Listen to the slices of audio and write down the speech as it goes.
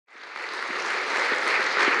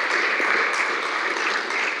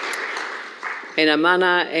Ena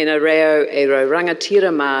mana, ena reo, e ro rangatira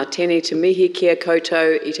mā, tēnei te mihi kia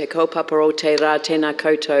koutou, I te kaupapa o te rā, tēnā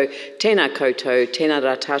koutou, tēnā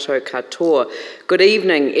rā tātou katoa. Good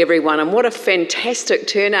evening, everyone, and what a fantastic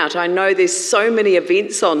turnout. I know there's so many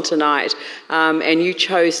events on tonight, and you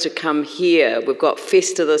chose to come here. We've got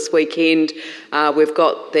Festa this weekend, we've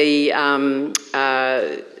got the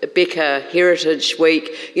Becca Heritage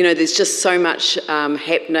Week. You know, there's just so much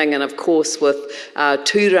happening, and of course with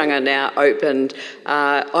Tūranga now opened,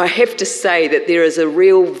 I have to say that there is a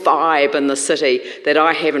real vibe in the city that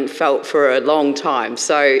I haven't felt for a long time,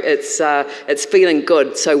 so it's feeling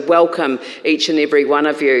good. So welcome each and every one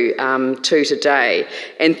of you to today,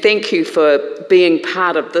 and thank you for being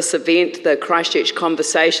part of this event. The Christchurch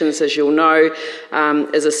Conversations, as you'll know,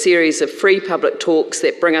 is a series of free public talks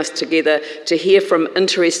that bring us together to hear from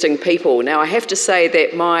interesting people. Now, I have to say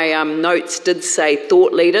that my notes did say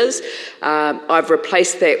thought leaders. I've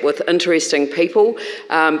replaced that with interesting people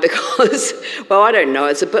because, well, I don't know,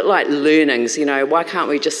 it's a bit like learnings, you know, why can't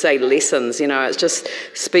we just say lessons, you know, it's just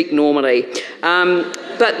speak normally.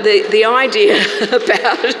 But the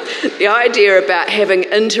idea about having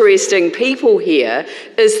interesting people here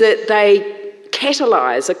is that they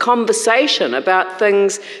catalyse a conversation about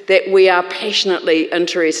things that we are passionately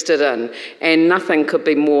interested in, and nothing could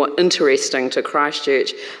be more interesting to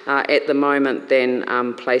Christchurch at the moment than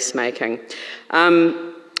placemaking.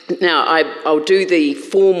 Now, I'll do the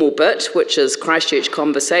formal bit, which is Christchurch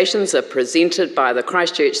Conversations are presented by the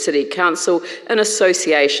Christchurch City Council in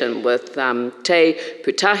association with Te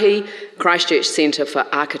Pūtahi, Christchurch Centre for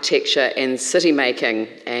Architecture and City Making,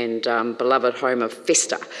 and beloved home of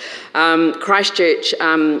Festa. Christchurch,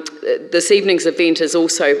 this evening's event is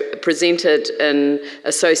also presented in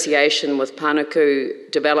association with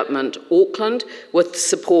Panuku Development Auckland with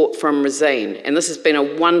support from Resene, and this has been a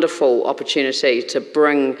wonderful opportunity to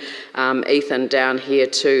bring Ethan down here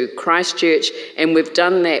to Christchurch, and we've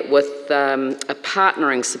done that with a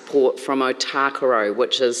partnering support from Ōtākaro,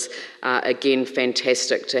 which is again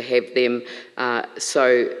fantastic to have them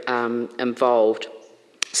so involved.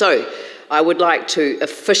 So I would like to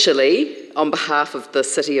officially, on behalf of the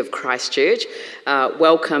City of Christchurch,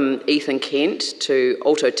 welcome Ethan Kent to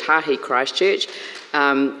Ōtākaro Christchurch.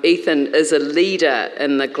 Ethan is a leader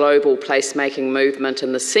in the global placemaking movement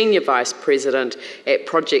and the Senior Vice President at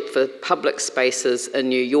Project for Public Spaces in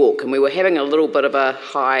New York. And we were having a little bit of a,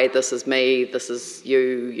 hi, this is me, this is you,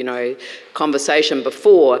 you know, conversation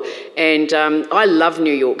before. And I love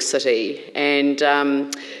New York City. And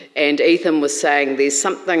Ethan was saying there's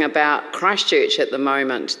something about Christchurch at the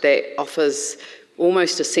moment that offers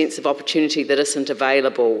almost a sense of opportunity that isn't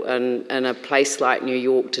available in a place like New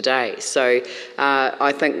York today. So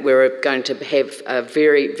I think we're going to have a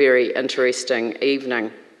very, very interesting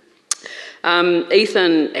evening.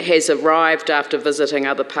 Ethan has arrived after visiting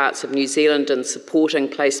other parts of New Zealand and supporting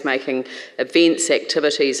placemaking events,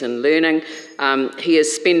 activities and learning. He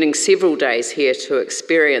is spending several days here to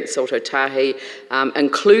experience Ōtākaro,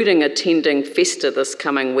 including attending Festa this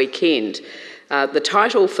coming weekend. The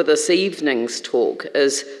title for this evening's talk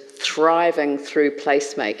is Thriving Through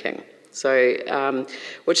Placemaking, so,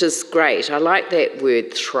 which is great. I like that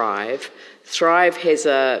word, thrive. Thrive has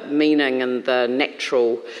a meaning in the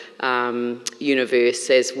natural universe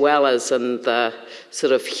as well as in the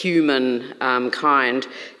sort of human kind,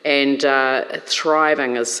 and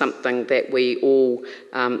thriving is something that we all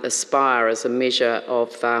aspire as a measure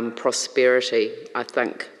of prosperity, I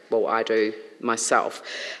think. Well, I do myself.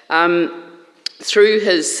 Through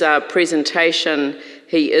his presentation,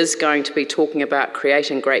 he is going to be talking about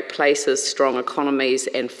creating great places, strong economies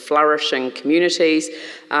and flourishing communities,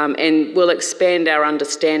 and we'll expand our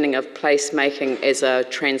understanding of placemaking as a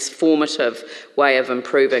transformative way of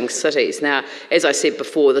improving cities. Now, as I said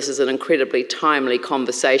before, this is an incredibly timely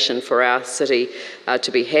conversation for our city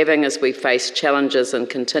to be having as we face challenges in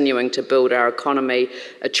continuing to build our economy,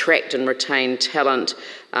 attract and retain talent,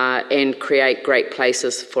 and create great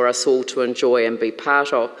places for us all to enjoy and be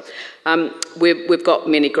part of. We've got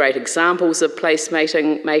many great examples of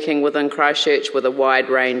placemaking within Christchurch with a wide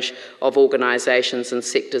range of organisations and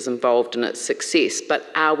sectors involved in its success, but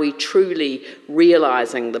are we truly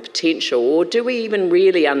realising the potential, or do we even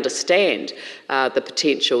really understand the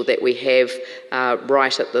potential that we have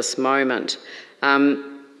right at this moment?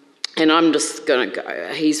 And I'm just going to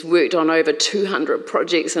go, he's worked on over 200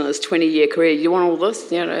 projects in his 20-year career. You want all this?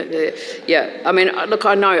 You know, yeah. I mean, look,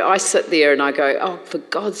 I know I sit there and I go, oh, for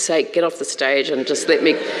God's sake, get off the stage and just let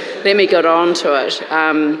me get on to it.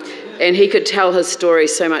 And he could tell his story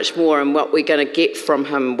so much more, and what we're going to get from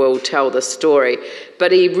him will tell the story.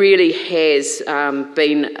 But he really has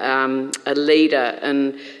been a leader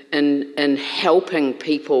in helping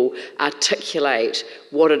people articulate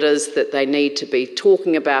what it is that they need to be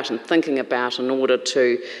talking about and thinking about in order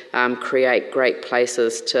to create great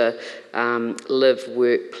places to live,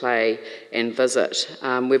 work, play and visit.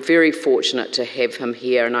 We're very fortunate to have him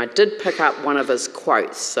here, and I did pick up one of his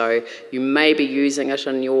quotes, so you may be using it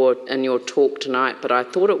in your talk tonight, but I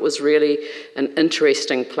thought it was really an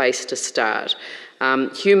interesting place to start.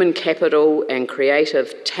 Human capital and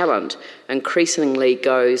creative talent increasingly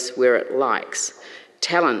goes where it likes.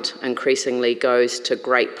 Talent increasingly goes to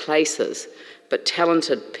great places, but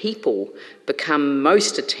talented people become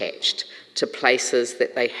most attached to places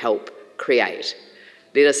that they help create.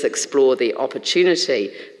 Let us explore the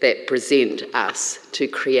opportunity that present us to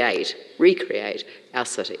create, recreate our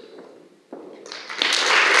city.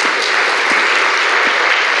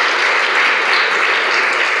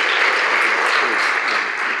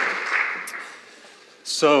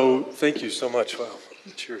 So, thank you so much. Wow,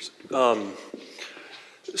 cheers.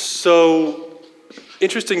 So,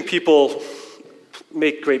 interesting people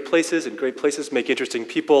make great places, and great places make interesting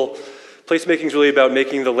people. Placemaking is really about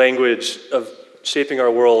making the language of shaping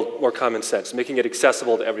our world more common sense, making it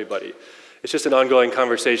accessible to everybody. It's just an ongoing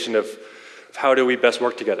conversation of how do we best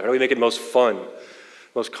work together? How do we make it most fun,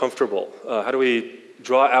 most comfortable? How do we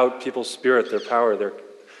draw out people's spirit, their power,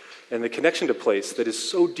 and the connection to place that is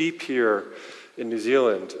so deep here in New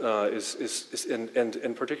Zealand,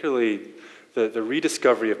 and particularly the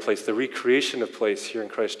rediscovery of place, the recreation of place here in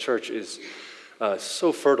Christchurch is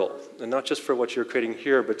so fertile, and not just for what you're creating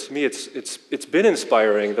here, but to me it's been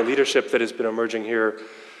inspiring, the leadership that has been emerging here,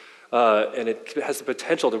 and it has the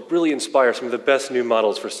potential to really inspire some of the best new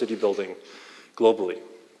models for city building globally.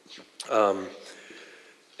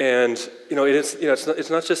 And it's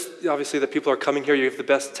not just obviously that people are coming here. You have the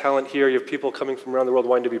best talent here. You have people coming from around the world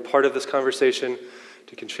wanting to be part of this conversation,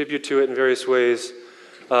 to contribute to it in various ways.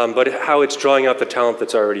 But how it's drawing out the talent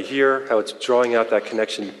that's already here, how it's drawing out that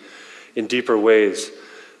connection in deeper ways.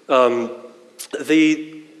 I've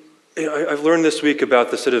learned this week about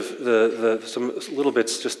the sort of some little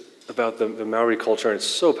bits just about the Maori culture, and it's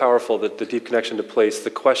so powerful, that the deep connection to place, the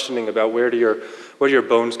questioning about where do your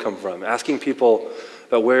bones come from, asking people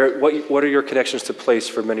about what are your connections to place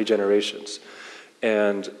for many generations.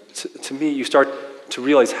 And to me, you start to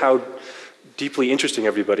realize how deeply interesting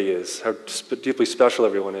everybody is, how deeply special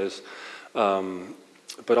everyone is,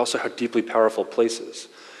 but also how deeply powerful place is,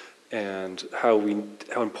 and how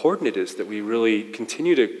important it is that we really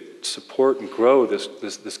continue to support and grow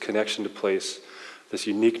this connection to place, this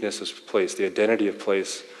uniqueness of place, the identity of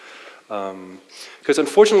place. Because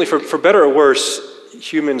unfortunately, for better or worse,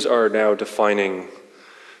 humans are now defining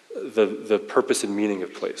the purpose and meaning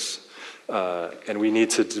of place. And we need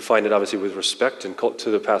to define it obviously with respect and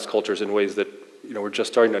to the past cultures in ways that we're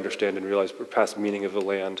just starting to understand and realize we're past meaning of the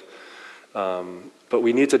land. But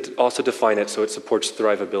we need to also define it so it supports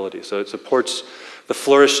thrivability, so it supports the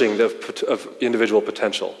flourishing of individual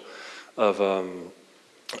potential, of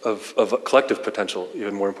collective potential,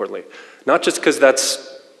 even more importantly. Not just because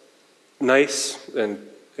that's nice and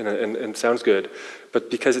sounds good, but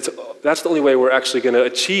because that's the only way we're actually going to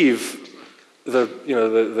achieve the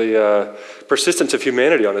persistence of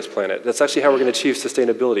humanity on this planet. That's actually how we're going to achieve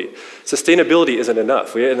sustainability. Sustainability isn't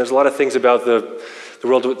enough, and there's a lot of things about the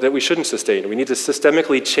world that we shouldn't sustain. We need to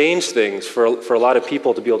systemically change things for a lot of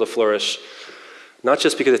people to be able to flourish, not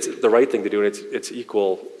just because it's the right thing to do and it's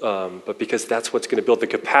equal, but because that's what's going to build the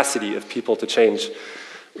capacity of people to change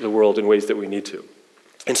the world in ways that we need to.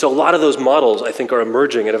 And so a lot of those models, I think, are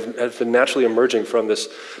emerging and have been naturally emerging from the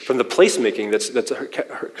placemaking that's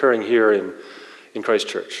occurring here in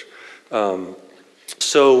Christchurch.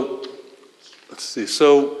 So let's see.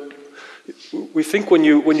 So we think when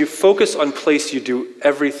you focus on place, you do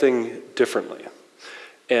everything differently.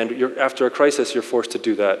 And after a crisis, you're forced to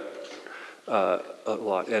do that a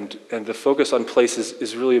lot. And the focus on place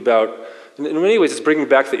is really about, in many ways, it's bringing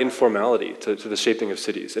back the informality to the shaping of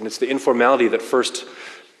cities. And it's the informality that first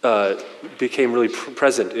became really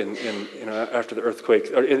present after the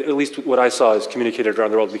earthquake, or at least what I saw as communicated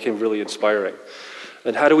around the world became really inspiring.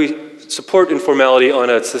 And how do we support informality on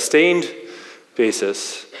a sustained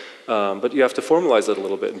basis, but you have to formalize it a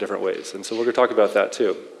little bit in different ways. And so we're going to talk about that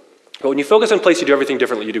too. But when you focus on place, you do everything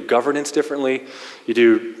differently. You do governance differently. You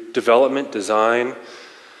do development, design.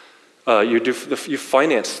 You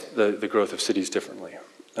finance the growth of cities differently.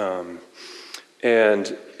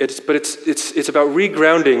 And it's about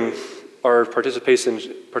regrounding our participation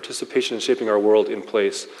in shaping our world in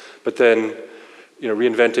place, but then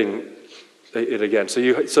reinventing it again. So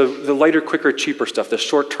the lighter, quicker, cheaper stuff, the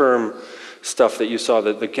short-term stuff that you saw,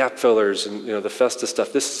 the gap fillers and the Festa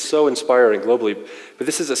stuff. This is so inspiring globally, but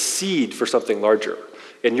this is a seed for something larger.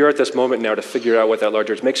 And you're at this moment now to figure out what that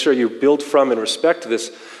larger is. Make sure you build from and respect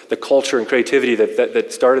the culture and creativity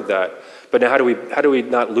that started that. But now how do we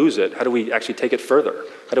not lose it? How do we actually take it further?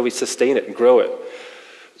 How do we sustain it and grow it?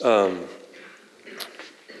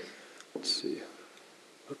 Let's see.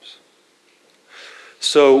 Oops.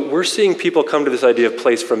 So we're seeing people come to this idea of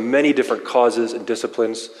place from many different causes and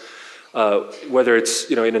disciplines, whether it's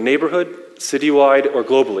in a neighborhood, citywide, or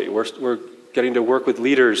globally. We're getting to work with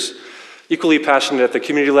leaders equally passionate at the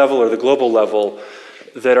community level or the global level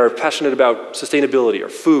that are passionate about sustainability or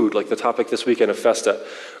food, like the topic this weekend of Festa,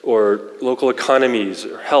 or local economies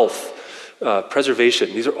or health,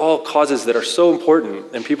 preservation. These are all causes that are so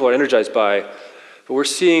important and people are energized by, but we're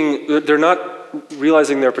seeing they're not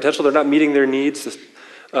realizing their potential, they're not meeting their needs,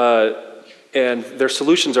 and their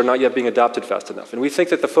solutions are not yet being adopted fast enough. And we think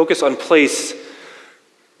that the focus on place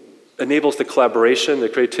enables the collaboration, the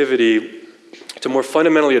creativity to more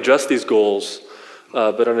fundamentally address these goals,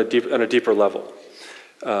 but on a deeper level.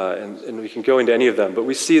 And we can go into any of them, but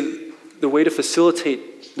we see the way to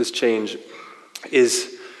facilitate this change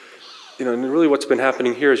is, and really what's been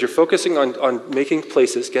happening here is you're focusing on making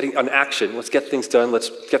places, getting on action. Let's get things done. Let's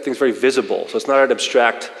get things very visible. So it's not an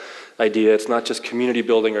abstract idea. It's not just community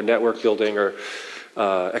building or network building or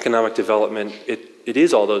economic development. It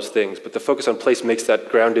is all those things, but the focus on place makes that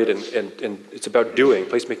grounded and it's about doing.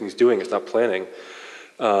 Placemaking is doing, it's not planning.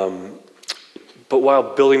 But while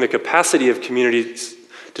building the capacity of communities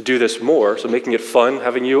to do this more, so making it fun,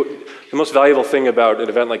 the most valuable thing about an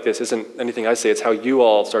event like this isn't anything I say, it's how you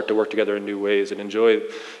all start to work together in new ways and enjoy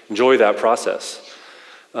that process.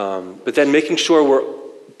 But then making sure we're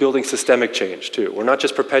building systemic change too. We're not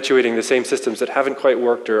just perpetuating the same systems that haven't quite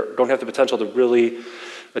worked or don't have the potential to really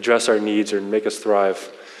address our needs or make us thrive.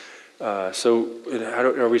 So how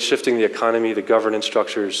are we shifting the economy, the governance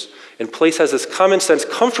structures? And place has this common sense,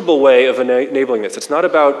 comfortable way of enabling this. It's not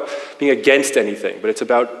about being against anything, but it's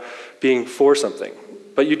about being for something.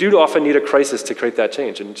 But you do often need a crisis to create that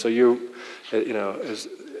change. And so as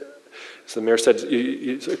the mayor said,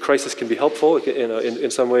 a crisis can be helpful in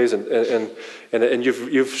some ways, and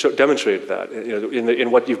you've demonstrated that in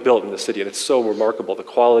what you've built in the city. And it's so remarkable, the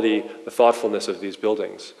quality, the thoughtfulness of these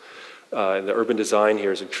buildings. And the urban design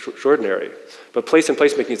here is extraordinary. But place and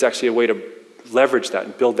placemaking is actually a way to leverage that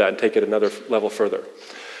and build that and take it another level further.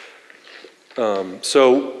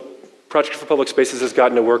 So Project for Public Spaces has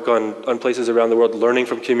gotten to work on places around the world, learning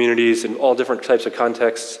from communities in all different types of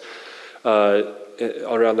contexts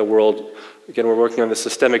around the world. Again, we're working on the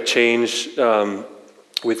systemic change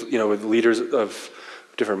with leaders of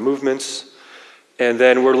different movements. And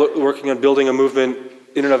then we're working on building a movement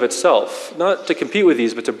in and of itself, not to compete with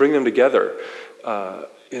these, but to bring them together,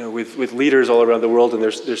 with leaders all around the world. And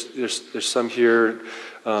there's some here,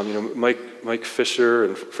 Mike Fisher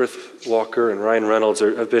and Frith Walker and Ryan Reynolds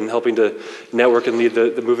have been helping to network and lead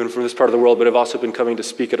the movement from this part of the world, but have also been coming to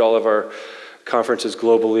speak at all of our conferences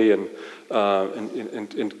globally and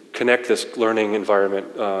connect this learning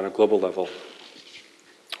environment on a global level.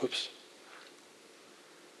 Oops.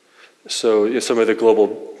 So some of the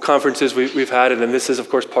global conferences we've had, and then this is of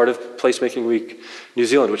course part of Placemaking Week New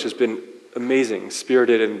Zealand, which has been amazing,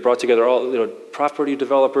 spirited, and brought together all property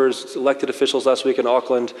developers, elected officials last week in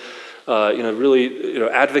Auckland, really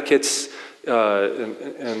advocates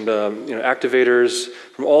and activators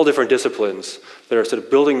from all different disciplines that are sort of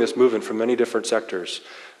building this movement from many different sectors.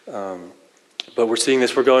 But we're seeing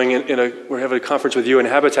this. We're we're having a conference with UN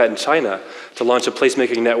Habitat in China to launch a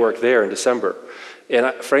placemaking network there in December.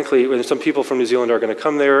 And frankly, some people from New Zealand are going to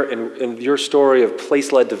come there, and your story of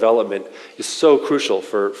place-led development is so crucial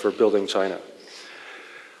for building China.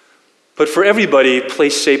 But for everybody,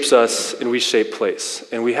 place shapes us, and we shape place.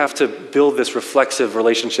 And we have to build this reflexive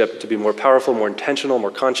relationship to be more powerful, more intentional,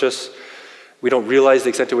 more conscious. We don't realize the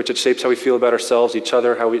extent to which it shapes how we feel about ourselves, each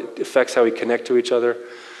other, it affects how we connect to each other.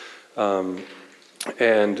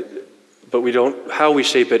 But how we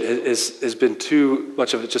shape it has been too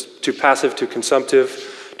much of it, just too passive, too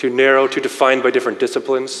consumptive, too narrow, too defined by different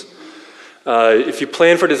disciplines. If you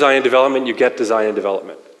plan for design and development, you get design and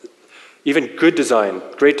development. Even good design,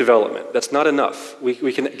 great development, that's not enough.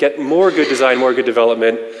 We can get more good design, more good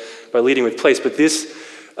development by leading with place, but this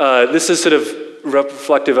is sort of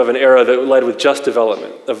reflective of an era that led with just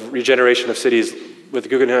development, of regeneration of cities with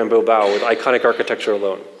Guggenheim Bilbao, with iconic architecture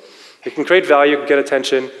alone. It can create value, get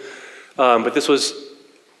attention, but this was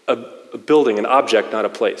a building, an object, not a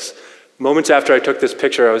place. Moments after I took this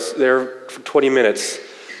picture, I was there for 20 minutes.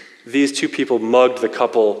 These two people mugged the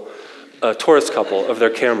couple a tourist couple of their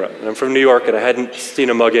camera. And I'm from New York, and I hadn't seen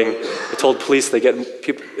a mugging. I told police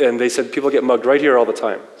they said people get mugged right here all the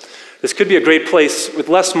time. This could be a great place with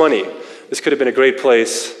less money. This could have been a great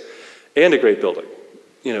place and a great building.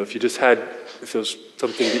 You know, if there was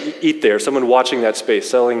something to eat there, someone watching that space,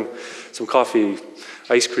 selling some coffee,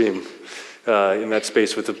 ice cream in that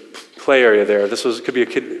space with the play area there. Could be a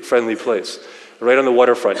kid-friendly place. Right on the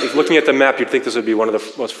waterfront. If looking at the map, you'd think this would be one of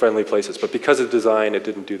the most friendly places, but because of design, it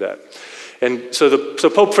didn't do that. And so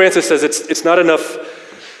Pope Francis says it's not enough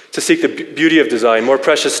to seek the beauty of design. More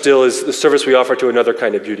precious still is the service we offer to another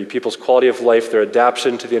kind of beauty, people's quality of life, their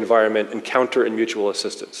adaptation to the environment, encounter and mutual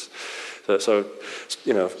assistance. So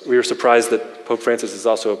you know, we were surprised that Pope Francis is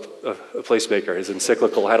also a placemaker. His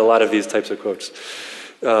encyclical had a lot of these types of quotes.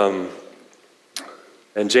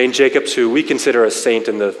 And Jane Jacobs, who we consider a saint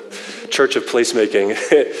in the Church of Placemaking,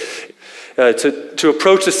 to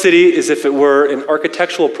approach the city as if it were an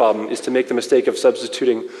architectural problem is to make the mistake of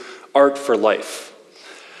substituting art for life.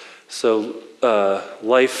 So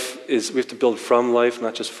life is, we have to build from life,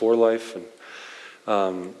 not just for life.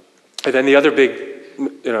 And then the other big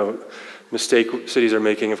mistake cities are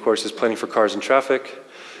making, of course, is planning for cars and traffic.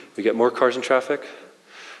 We get more cars and traffic.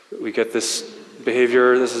 We get this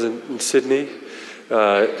behavior, this is in Sydney.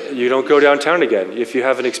 You don't go downtown again if you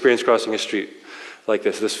have an experience crossing a street like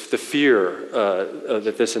this. The fear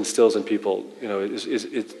that this instills in people,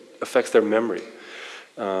 it affects their memory.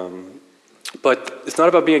 But it's not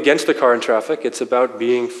about being against the car and traffic. It's about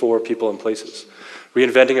being for people and places.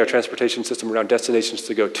 Reinventing our transportation system around destinations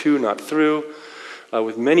to go to, not through,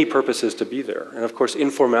 with many purposes to be there. And of course,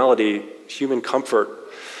 informality, human comfort,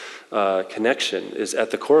 connection is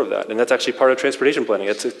at the core of that. And that's actually part of transportation planning.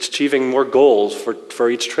 It's achieving more goals for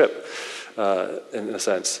each trip, in a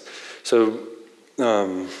sense. So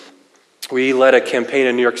we led a campaign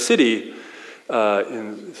in New York City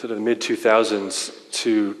in sort of the mid-2000s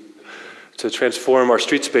to transform our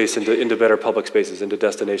street space into better public spaces, into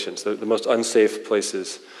destinations, the most unsafe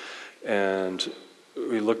places. And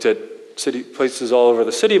we looked at places all over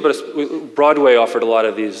the city, but Broadway offered a lot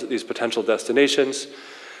of these potential destinations.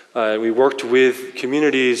 We worked with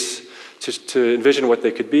communities to envision what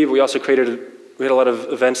they could be, but we also we had a lot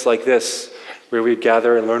of events like this where we'd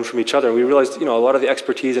gather and learn from each other. And we realized, a lot of the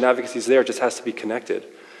expertise and advocacy is there, just has to be connected.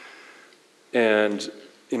 And,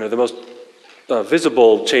 the most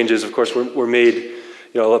visible changes, of course, were made,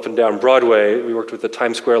 up and down Broadway. We worked with the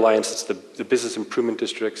Times Square Alliance, it's the business improvement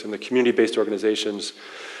districts and the community-based organizations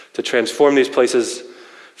to transform these places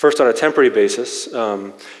first on a temporary basis.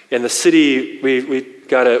 In the city,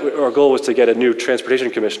 our goal was to get a new transportation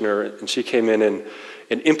commissioner, and she came in and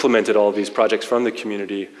implemented all of these projects from the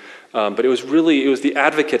community. But it was the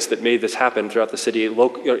advocates that made this happen throughout the city,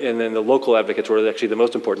 and then the local advocates were actually the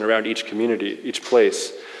most important around each community, each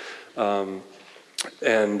place.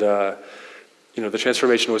 The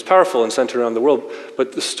transformation was powerful and centered around the world.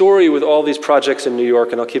 But the story with all these projects in New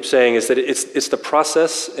York, and I'll keep saying, is that it's the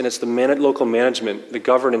process and it's the local management, the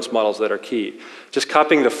governance models that are key. Just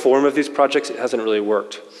copying the form of these projects, it hasn't really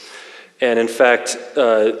worked. And in fact,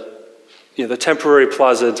 the temporary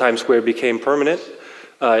plaza in Times Square became permanent.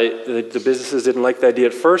 The businesses didn't like the idea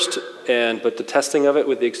at first, but the testing of it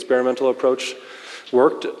with the experimental approach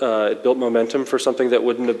worked. It built momentum for something that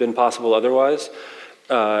wouldn't have been possible otherwise.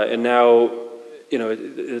 And now,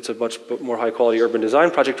 it's a much more high-quality urban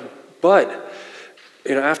design project. But,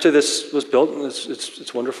 after this was built,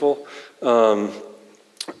 it's wonderful. And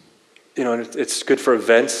it's good for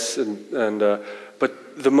events.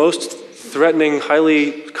 But the most threatening,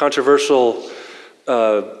 highly controversial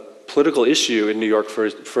political issue in New York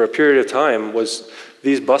for a period of time was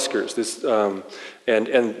these buskers,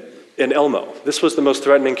 and Elmo. This was the most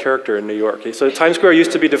threatening character in New York. So Times Square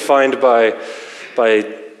used to be defined by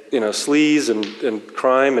sleaze and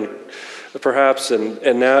crime and perhaps, and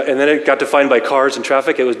then it got defined by cars and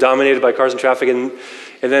traffic. It was dominated by cars and traffic, and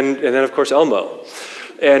then of course Elmo,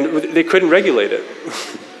 and they couldn't regulate it.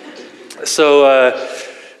 So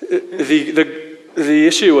the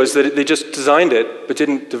issue was that they just designed it, but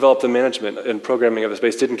didn't develop the management and programming of the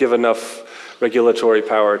space. Didn't give enough regulatory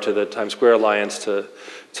power to the Times Square Alliance to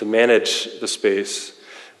manage the space.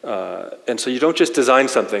 And so you don't just design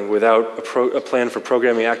something without a plan for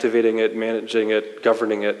programming, activating it, managing it,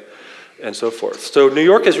 governing it, and so forth. So New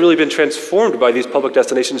York has really been transformed by these public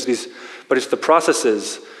destinations, but it's the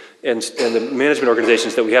processes and the management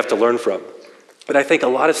organizations that we have to learn from. And I think a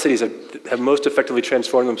lot of cities have most effectively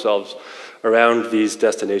transformed themselves around these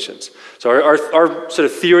destinations. So our sort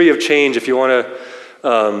of theory of change, if you want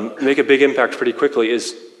to make a big impact pretty quickly,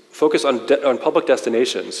 is focus on public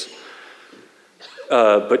destinations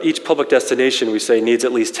But each public destination, we say, needs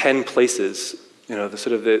at least 10 places. You know,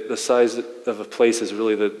 the size of a place is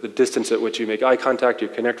really the distance at which you make eye contact, you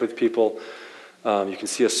connect with people, you can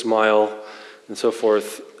see a smile, and so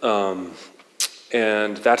forth.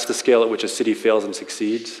 And that's the scale at which a city fails and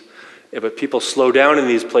succeeds. But people slow down in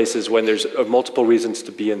these places when there's multiple reasons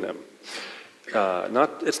to be in them.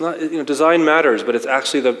 Design matters, but it's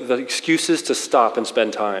actually the excuses to stop and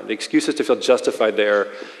spend time, the excuses to feel justified there,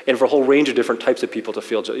 and for a whole range of different types of people to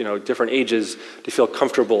feel, different ages, to feel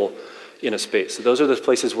comfortable in a space. So those are the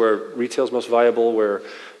places where retail's most viable, where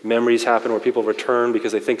memories happen, where people return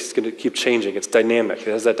because they think it's going to keep changing. It's dynamic. It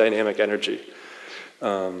has that dynamic energy.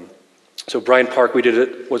 So Bryant Park,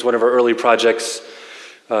 was one of our early projects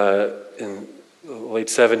in the late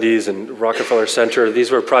 70s, and Rockefeller Center.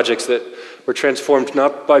 These were projects that were transformed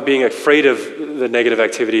not by being afraid of the negative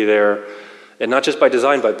activity there, and not just by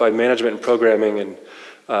design, but by management and programming and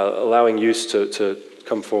allowing use to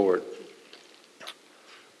come forward.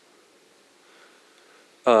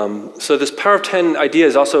 So this Power of 10 idea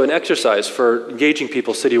is also an exercise for engaging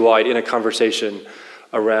people citywide in a conversation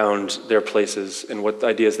around their places and what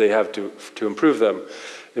ideas they have to improve them.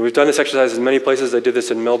 And we've done this exercise in many places. I did this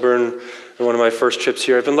in Melbourne in one of my first trips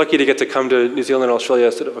here. I've been lucky to get to come to New Zealand and Australia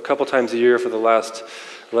sort of a couple times a year for the last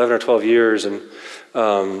 11 or 12 years. And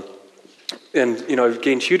I've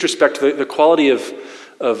gained huge respect to the quality of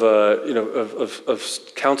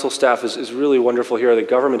council staff is really wonderful here. The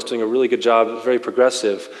government's doing a really good job, very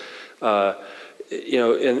progressive. And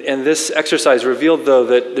this exercise revealed, though,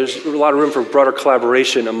 that there's a lot of room for broader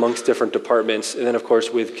collaboration amongst different departments, and then, of course,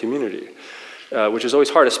 with community, which is always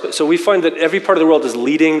hard. So we find that every part of the world is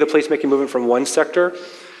leading the placemaking movement from one sector,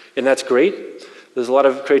 and that's great. There's a lot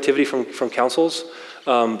of creativity from councils,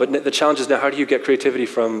 but the challenge is now, how do you get creativity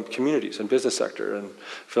from communities and business sector and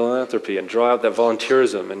philanthropy and draw out that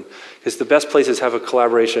volunteerism? And because the best places have a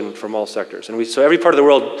collaboration from all sectors. And so every part of the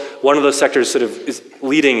world, one of those sectors sort of is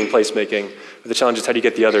leading in placemaking. The challenge is, how do you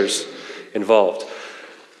get the others involved?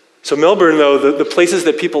 So Melbourne, though, the places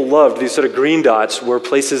that people loved, these sort of green dots, were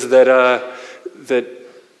places that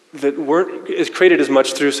weren't created as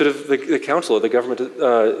much through sort of the council or the government.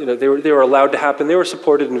 They were allowed to happen. They were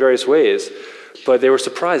supported in various ways, but they were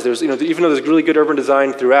surprised. There's, even though there's really good urban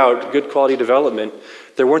design throughout, good quality development,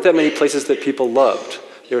 there weren't that many places that people loved.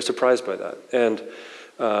 They were surprised by that. And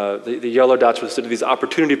the yellow dots were sort of these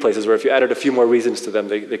opportunity places where if you added a few more reasons to them,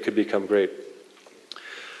 they could become great.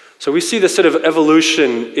 So we see this sort of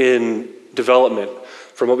evolution in development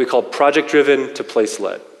from what we call project-driven to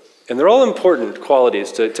place-led. And they're all important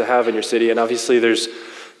qualities to have in your city. And obviously there's,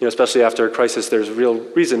 especially after a crisis, there's real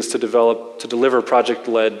reasons to deliver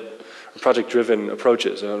project-led or project-driven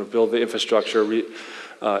approaches, to build the infrastructure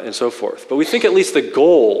and so forth. But we think at least the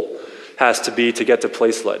goal has to be to get to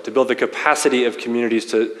place-led, to build the capacity of communities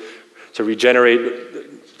to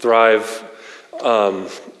regenerate, thrive,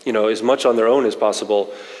 as much on their own as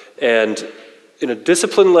possible. And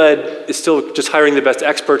discipline-led is still just hiring the best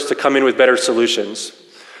experts to come in with better solutions.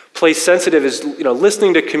 Place-sensitive is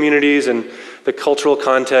listening to communities and the cultural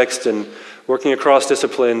context and working across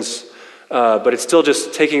disciplines, but it's still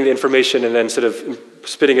just taking the information and then sort of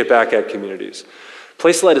spitting it back at communities.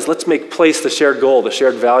 Place-led is, let's make place the shared goal, the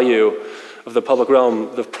shared value of the public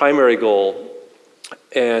realm, the primary goal,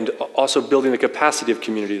 and also building the capacity of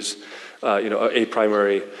communities, a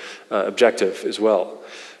primary objective as well.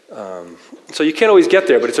 So you can't always get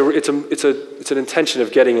there, but it's an intention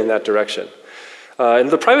of getting in that direction.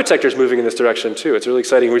 And the private sector is moving in this direction too. It's really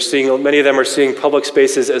exciting. We're seeing, many of them are seeing public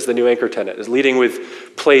spaces as the new anchor tenant, is leading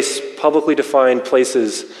with publicly defined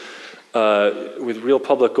places with real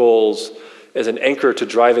public goals as an anchor to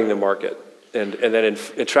driving the market, and then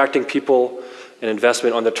attracting people and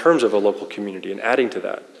investment on the terms of a local community and adding to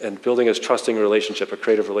that and building a trusting relationship, a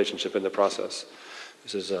creative relationship in the process.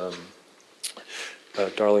 This is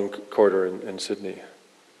Darling Corridor in Sydney.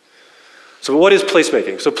 So what is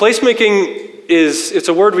placemaking? So placemaking it's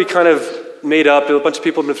a word we kind of made up. A bunch of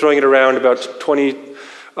people have been throwing it around about 20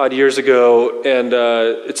 odd years ago,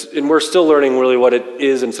 and we're still learning really what it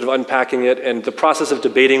is and sort of unpacking it, and the process of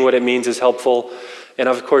debating what it means is helpful. And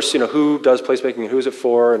of course, who does placemaking and who is it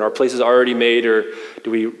for, and are places already made, or do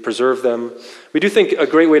we preserve them? We do think a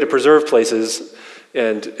great way to preserve places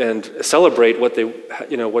and celebrate what the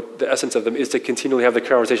essence of them is to continually have the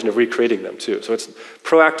conversation of recreating them too. So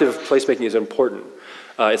proactive placemaking is important.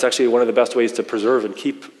 It's actually one of the best ways to preserve and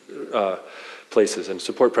keep places and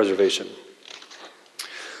support preservation.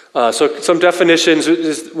 So some definitions,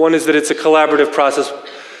 one is that it's a collaborative process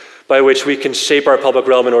by which we can shape our public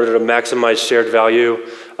realm in order to maximize shared value.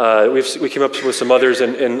 We came up with some others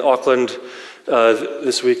in Auckland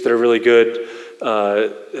this week that are really good.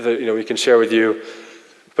 that we can share with you.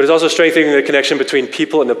 But it's also strengthening the connection between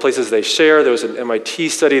people and the places they share. There was an MIT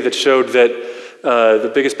study that showed that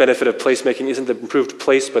the biggest benefit of placemaking isn't the improved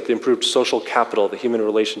place, but the improved social capital, the human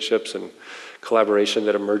relationships and collaboration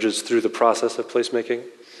that emerges through the process of placemaking.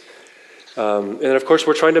 And of course,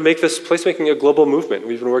 we're trying to make this placemaking a global movement.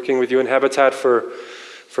 We've been working with UN Habitat for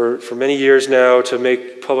many years now to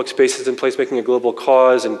make public spaces and placemaking a global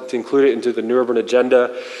cause and to include it into the New Urban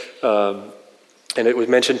Agenda. And it was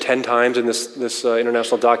mentioned 10 times in this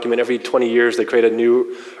international document. Every 20 years, they create a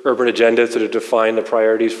new urban agenda to define the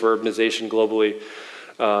priorities for urbanization globally.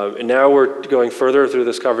 And now we're going further through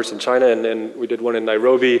this conference in China, and we did one in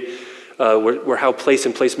Nairobi, where how place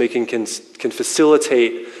and placemaking can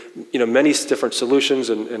facilitate many different solutions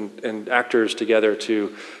and actors together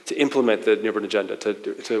to implement the New Urban Agenda.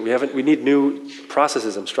 We need new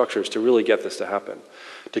processes and structures to really get this to happen,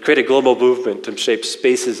 to create a global movement to shape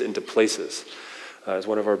spaces into places. As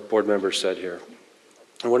one of our board members said here.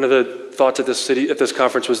 And one of the thoughts at this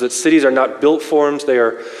conference was that cities are not built forms, they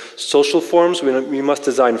are social forms. We must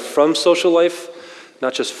design from social life,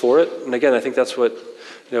 not just for it. And again, I think that's what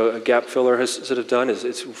a gap filler has sort of done, is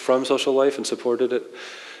it's from social life and supported it.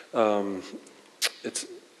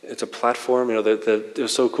 It's a platform, it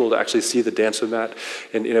was so cool to actually see the dance with Matt,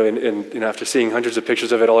 and after seeing hundreds of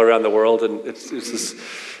pictures of it all around the world, and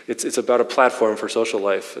it's about a platform for social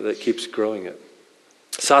life that keeps growing it.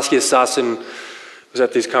 Saskia Sassen was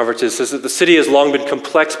at these conferences, says that the city has long been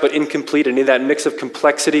complex but incomplete, and in that mix of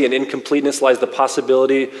complexity and incompleteness lies the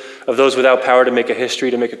possibility of those without power to make a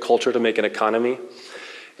history, to make a culture, to make an economy.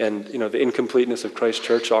 And the incompleteness of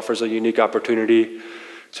Christchurch offers a unique opportunity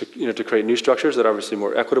to create new structures that are obviously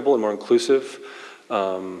more equitable and more inclusive,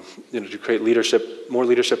 to create more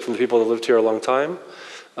leadership from the people that lived here a long time,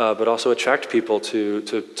 but also attract people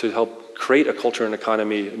to help create a culture and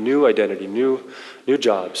economy, new identity, new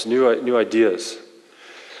jobs, new ideas.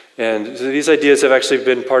 And so these ideas have actually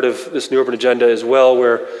been part of this New Urban Agenda as well,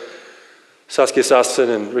 where Saskia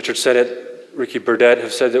Sassen and Richard Sennett, Ricky Burdett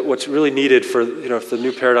have said that what's really needed for the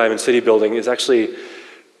new paradigm in city building is actually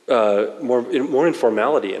more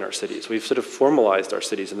informality in our cities. We've sort of formalized our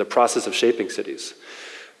cities in the process of shaping cities.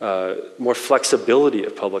 More flexibility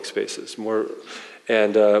of public spaces, more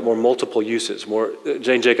multiple uses,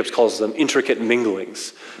 Jane Jacobs calls them intricate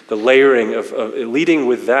minglings, the layering of leading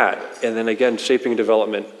with that, and then again shaping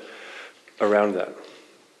development around that.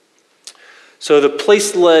 So the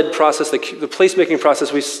place-led process, the placemaking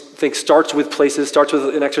process, we think starts with places, starts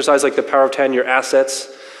with an exercise like the Power of 10, your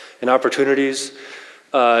assets and opportunities.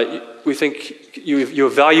 We think you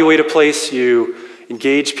evaluate a place, you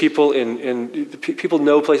engage people people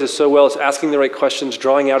know places so well. It's asking the right questions,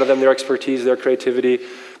 drawing out of them their expertise, their creativity,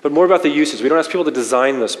 but more about the uses. We don't ask people to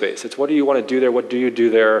design the space. It's what do you want to do there? What do you do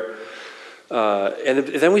there? And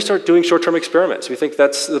then we start doing short-term experiments. We think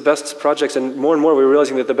that's the best projects, and more we're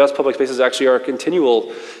realizing that the best public spaces actually are a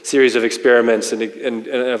continual series of experiments and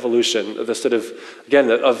evolution of the sort of,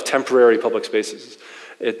 again, of temporary public spaces.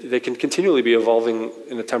 They can continually be evolving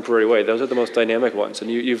in a temporary way. Those are the most dynamic ones.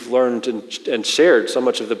 And you've learned and shared so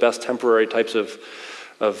much of the best temporary types of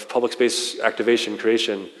public space activation,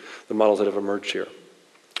 creation, the models that have emerged here.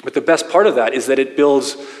 But the best part of that is that it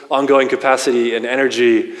builds ongoing capacity and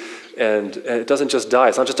energy, and it doesn't just die.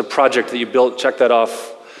 It's not just a project that you built, check that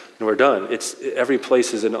off, and we're done. Every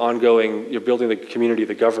place is an ongoing, you're building the community,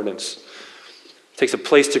 the governance. It takes a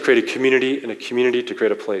place to create a community and a community to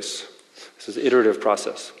create a place. This is an iterative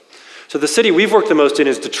process. So the city we've worked the most in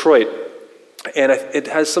is Detroit, and it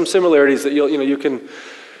has some similarities that you'll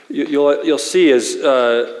see as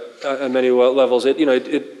on many levels. It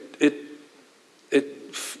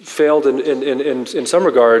failed in some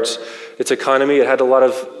regards. Its economy, it had a lot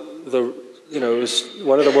of it was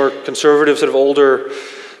one of the more conservative, sort of older,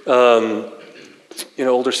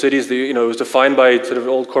 older cities. It was defined by sort of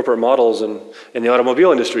old corporate models, and in the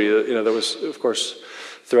automobile industry, that was of course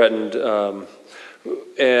threatened.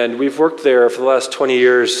 And we've worked there for the last 20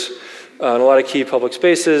 years on a lot of key public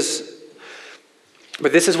spaces.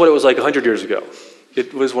 But this is what it was like 100 years ago.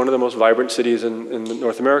 It was one of the most vibrant cities in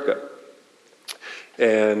North America.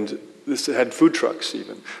 And this had food trucks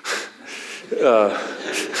even. It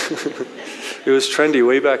was trendy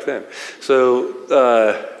way back then. So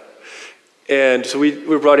we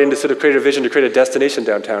were brought in to sort of create a vision to create a destination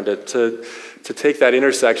downtown to take that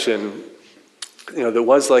intersection, that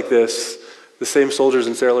was like this, the same Soldiers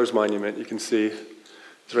and Sailors monument you can see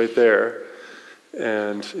is right there,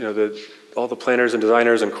 and all the planners and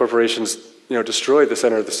designers and corporations destroyed the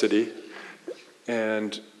center of the city,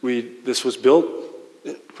 and this was built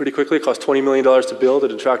pretty quickly. It cost $20 million to build.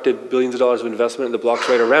 It attracted billions of dollars of investment in the blocks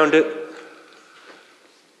right around it.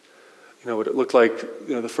 what it looked like,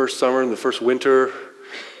 the first summer and the first winter.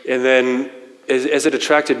 And then as it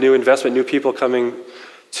attracted new investment, new people coming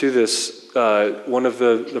to this, one of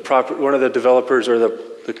the developers, or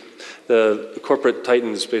the corporate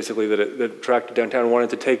titans basically that attracted downtown,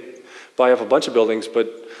 wanted to buy up a bunch of buildings, but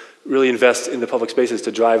really invest in the public spaces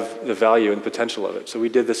to drive the value and potential of it. So we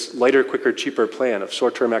did this lighter, quicker, cheaper plan of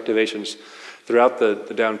short-term activations throughout the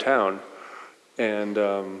downtown. And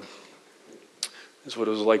this is what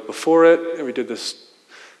it was like before it. And we did this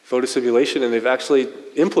photo simulation, and they've actually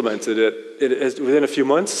implemented it within a few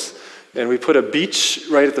months. And we put a beach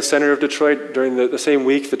right at the center of Detroit during the same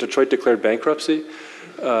week that Detroit declared bankruptcy.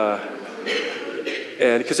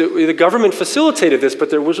 And because the government facilitated this,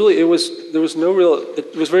 but it was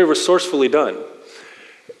very resourcefully done.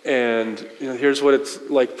 And here's what it's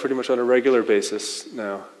like pretty much on a regular basis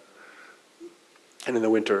now. And in the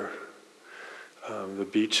winter, the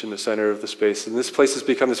beach in the center of the space. And this place has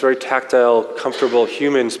become this very tactile, comfortable,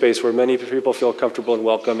 human space where many people feel comfortable and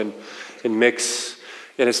welcome and mix.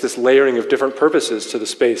 And it's this layering of different purposes to the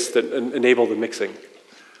space that enable the mixing.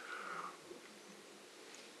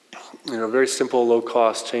 Very simple, low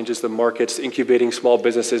cost, changes the markets, incubating small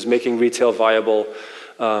businesses, making retail viable,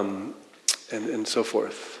 and so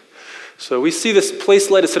forth. So we see this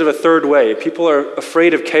place-led as sort of a third way. People are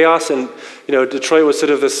afraid of chaos, and Detroit was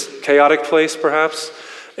sort of this chaotic place, perhaps,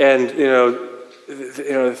 and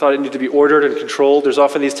they thought it needed to be ordered and controlled. There's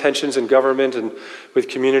often these tensions in government and with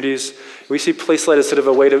communities. We see place-led as sort of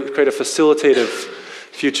a way to create a facilitative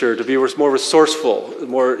future, to be more resourceful,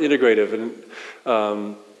 more integrative,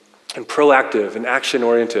 and proactive and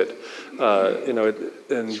action-oriented,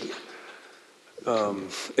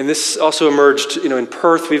 and this also emerged, in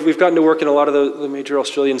Perth. We've gotten to work in a lot of the major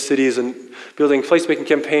Australian cities and building placemaking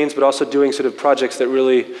campaigns, but also doing sort of projects that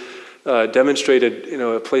really demonstrated,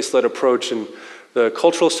 a place-led approach. And the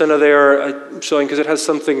cultural center there, I'm showing because it has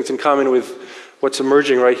some things in common with what's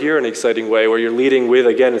emerging right here in an exciting way, where you're leading with,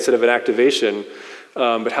 again, instead of an activation,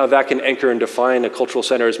 but how that can anchor and define a cultural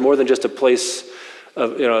center is more than just a place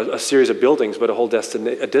of a series of buildings, but a whole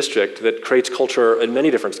a district that creates culture in many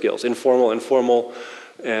different scales, informal, and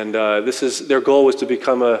their goal was to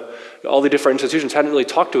become all the different institutions hadn't really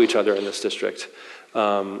talked to each other in this district,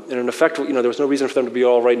 and in effect, there was no reason for them to be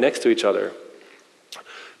all right next to each other.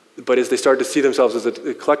 But as they started to see themselves as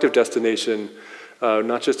a collective destination,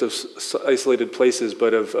 not just of isolated places,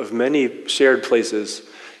 but of many shared places,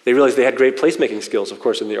 they realized they had great placemaking skills, of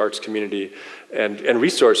course, in the arts community, and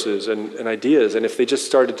resources and ideas. And if they just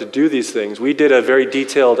started to do these things, we did a very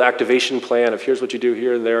detailed activation plan of here's what you do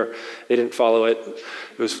here and there. They didn't follow it.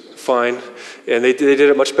 It was fine. And they did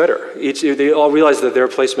it much better. They all realized that they're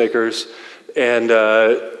placemakers, and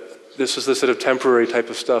this was the sort of temporary type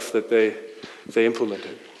of stuff that they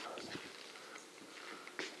implemented.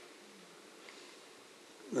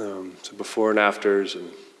 So before and afters, and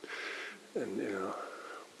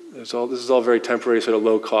this is all very temporary, sort of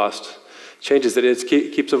low cost changes that it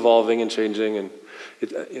keeps evolving and changing, and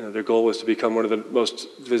their goal was to become one of the most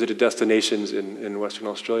visited destinations in Western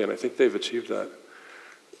Australia, and I think they've achieved that.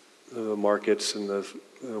 The markets and the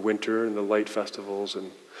winter and the light festivals and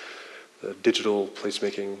the digital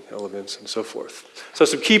placemaking elements and so forth. So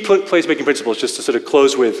some key placemaking principles, just to sort of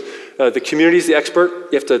close with. The community is the expert.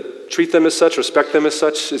 You have to treat them as such, respect them as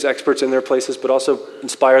such, as experts in their places, but also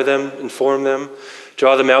inspire them, inform them,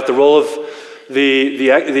 draw them out. The role of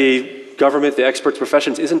the government, the experts,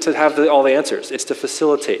 professions, isn't to have all the answers. It's to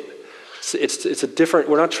facilitate. It's a different,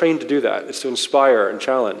 we're not trained to do that. It's to inspire and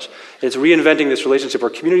challenge. It's reinventing this relationship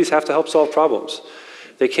where communities have to help solve problems.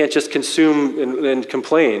 They can't just consume and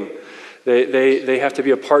complain. They have to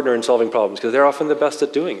be a partner in solving problems because they're often the best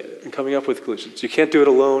at doing it and coming up with solutions. You can't do it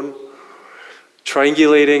alone.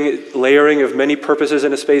 Triangulating, layering of many purposes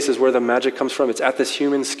in a space is where the magic comes from. It's at this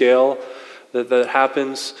human scale that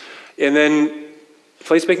happens. And then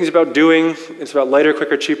placemaking is about doing. It's about lighter,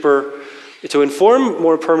 quicker, cheaper. It's to inform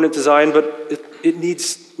more permanent design, but we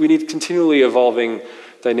need continually evolving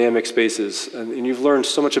dynamic spaces. And you've learned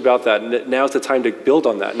so much about that. And now's the time to build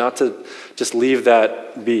on that, not to just leave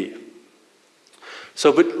that be.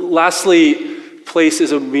 So, but lastly, place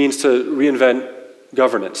is a means to reinvent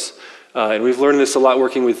governance. And we've learned this a lot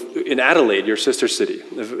working in Adelaide, your sister city.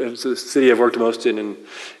 It's the city I've worked most in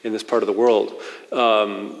this part of the world,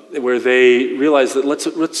 where they realized that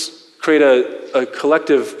let's create a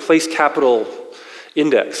collective place capital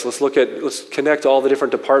index. Let's connect all the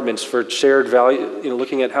different departments for shared value,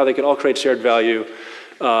 looking at how they can all create shared value,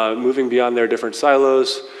 moving beyond their different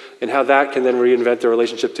silos, and how that can then reinvent their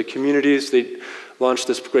relationship to communities. They launched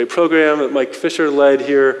this great program that Mike Fisher led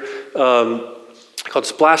here, called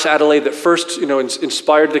Splash Adelaide that first,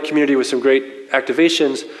 inspired the community with some great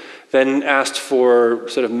activations, then asked for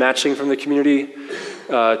sort of matching from the community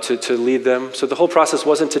to lead them. So the whole process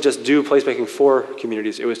wasn't to just do placemaking for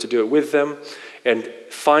communities, it was to do it with them, and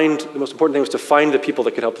the most important thing was to find the people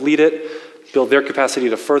that could help lead it, build their capacity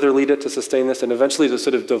to further lead it, to sustain this, and eventually to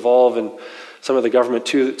sort of devolve in some of the government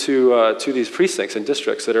to these precincts and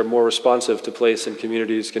districts that are more responsive to place and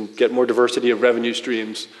communities, can get more diversity of revenue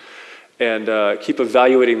streams, and keep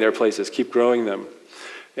evaluating their places, keep growing them,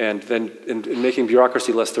 and then in making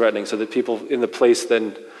bureaucracy less threatening so that people in the place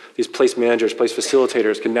then, these place managers, place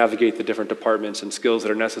facilitators can navigate the different departments and skills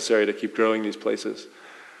that are necessary to keep growing these places.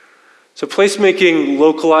 So placemaking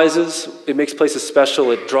localizes, it makes places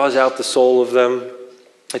special, it draws out the soul of them.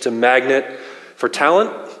 It's a magnet for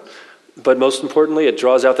talent, but most importantly, it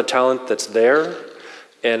draws out the talent that's there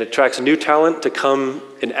and attracts new talent to come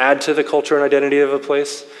and add to the culture and identity of a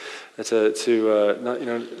place.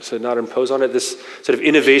 To not impose on it. This sort of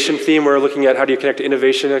innovation theme, we're looking at how do you connect the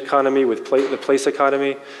innovation economy with the place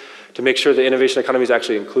economy to make sure the innovation economy is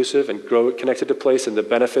actually inclusive and connected to place, and the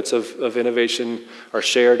benefits of innovation are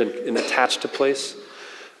shared and attached to place.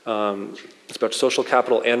 It's about social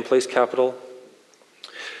capital and place capital.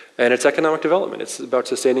 And it's economic development. It's about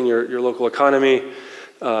sustaining your local economy,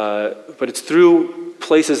 but it's through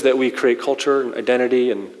places that we create culture and identity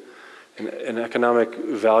and economic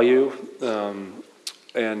value,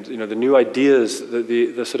 and the new ideas,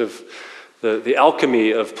 the sort of the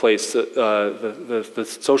alchemy of place,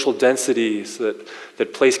 the social densities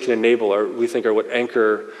that place can enable, we think are what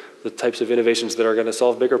anchor the types of innovations that are going to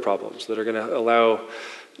solve bigger problems, that are going to allow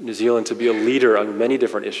New Zealand to be a leader on many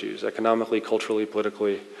different issues, economically, culturally,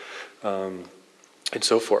 politically, and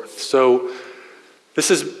so forth. So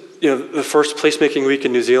this is the first placemaking week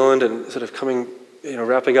in New Zealand, and sort of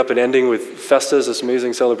wrapping up and ending with Festas, this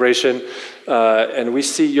amazing celebration. And we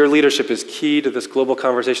see your leadership is key to this global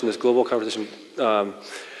conversation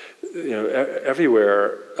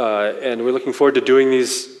everywhere. And we're looking forward to doing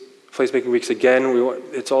these placemaking weeks again.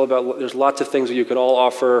 It's all about, there's lots of things that you can all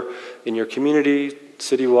offer in your community,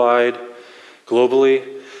 citywide, globally.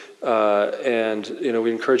 And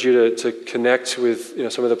we encourage you to connect with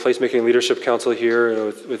some of the placemaking leadership council here,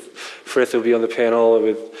 with Frith who'll be on the panel,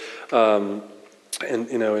 with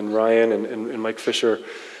and Ryan and Mike Fisher,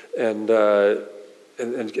 and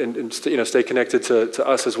stay connected to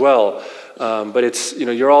us as well. But it's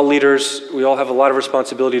you're all leaders. We all have a lot of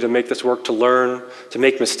responsibility to make this work, to learn, to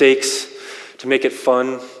make mistakes, to make it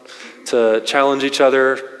fun, to challenge each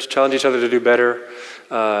other to do better.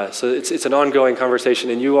 So it's an ongoing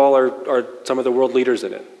conversation, and you all are some of the world leaders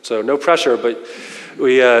in it. So no pressure, but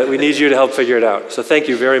we need you to help figure it out. So thank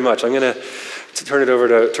you very much. I'm going to turn it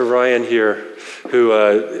over to Ryan here, who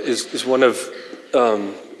is one of,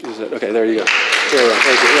 okay, there you go. There you go.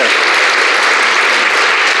 Thank you. Yeah.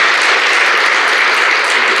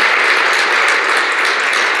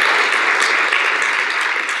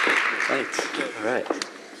 Thanks. All right.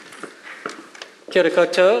 Kia ora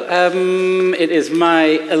koutou. It is my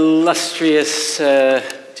illustrious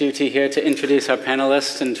duty here to introduce our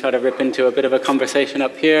panelists and try to rip into a bit of a conversation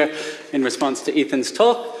up here in response to Ethan's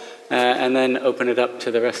talk. And then open it up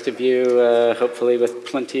to the rest of you, hopefully with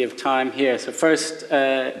plenty of time here. So first,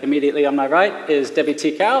 immediately on my right, is Debbie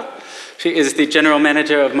Tikao. She is the General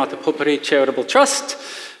Manager of Matapopore Charitable Trust,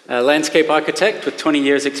 a landscape architect with 20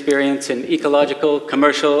 years experience in ecological,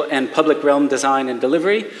 commercial, and public realm design and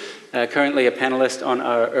delivery. Currently a panelist on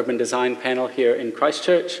our urban design panel here in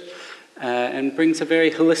Christchurch, and brings a very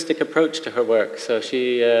holistic approach to her work. So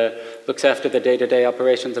she looks after the day-to-day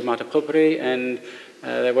operations of Matapopore, and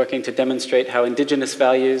they're working to demonstrate how Indigenous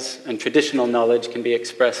values and traditional knowledge can be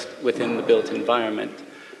expressed within the built environment.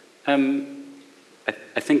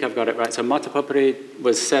 I think I've got it right. So Matapopore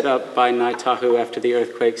was set up by Ngāi Tahu after the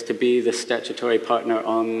earthquakes to be the statutory partner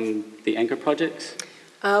on the anchor projects?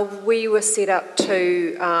 We were set up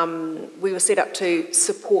to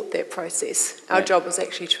support that process. Our job was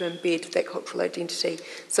actually to embed that cultural identity.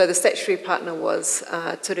 So the statutory partner was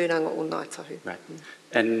Te Rūnanga o Ngāi Tahu. Right.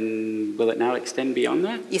 And will it now extend beyond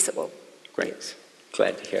that? Yes, it will. Great.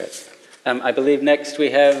 Glad to hear it. I believe next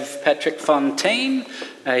we have Patrick Fontein.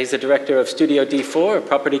 He's the director of Studio D4, a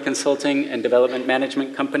property consulting and development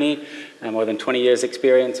management company. More than 20 years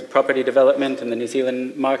experience in property development in the New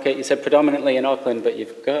Zealand market. You said predominantly in Auckland, but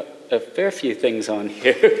you've got a fair few things on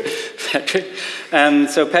here, Patrick.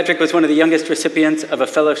 So Patrick was one of the youngest recipients of a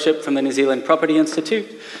fellowship from the New Zealand Property Institute.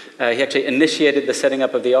 He actually initiated the setting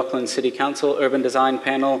up of the Auckland City Council Urban Design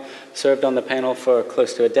Panel, served on the panel for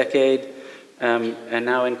close to a decade. And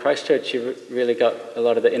now in Christchurch, you've really got a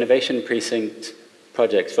lot of the innovation precinct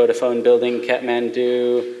projects, Vodafone building,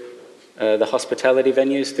 Kathmandu, the hospitality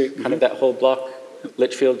venues through kind of that whole block,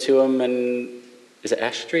 Litchfield, Tuam, and is it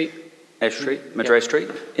Ash Street? Ash Street, Madray Street,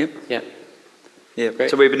 yep. Yeah. Yeah, Great.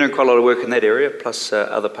 so we've been doing quite a lot of work in that area, plus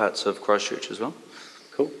other parts of Christchurch as well.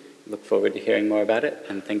 Cool. Look forward to hearing more about it,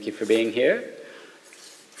 and thank you for being here.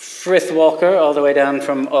 Frith Walker, all the way down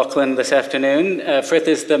from Auckland this afternoon. Frith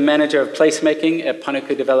is the manager of placemaking at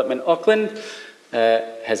Panuku Development Auckland.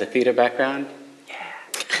 Has a theatre background.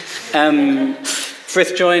 Yeah.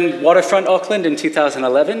 Frith joined Waterfront Auckland in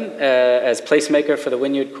 2011 as placemaker for the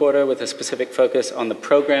Wynyard Quarter with a specific focus on the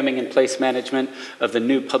programming and place management of the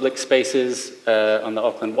new public spaces on the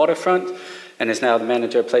Auckland waterfront, and is now the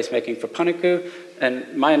manager of placemaking for Panuku.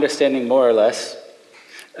 And my understanding, more or less,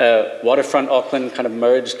 Waterfront Auckland kind of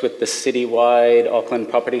merged with the citywide Auckland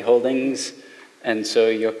property holdings, and so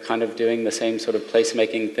you're kind of doing the same sort of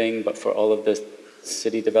placemaking thing, but for all of the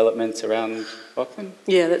city developments around Auckland?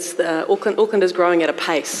 Yeah, that's Auckland is growing at a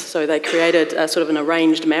pace. So they created a sort of an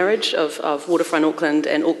arranged marriage of Waterfront Auckland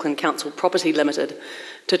and Auckland Council Property Limited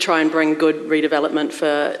to try and bring good redevelopment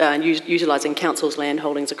for utilising council's land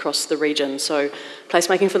holdings across the region. So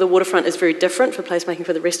placemaking for the waterfront is very different for placemaking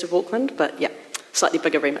for the rest of Auckland, but yeah, slightly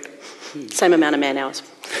bigger remit. Same amount of man hours.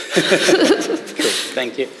 Cool,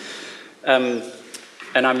 thank you.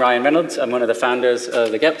 And I'm Ryan Reynolds. I'm one of the founders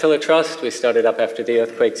of the Gap Filler Trust. We started up after the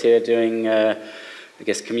earthquakes here doing, I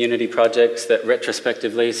guess, community projects that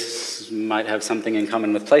retrospectively might have something in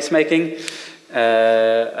common with placemaking.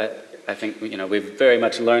 I think we've very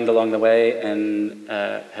much learned along the way and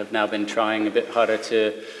have now been trying a bit harder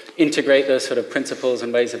to integrate those sort of principles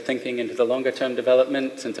and ways of thinking into the longer term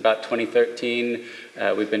development. Since about 2013,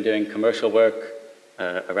 we've been doing commercial work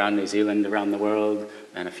around New Zealand, around the world,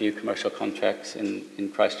 and a few commercial contracts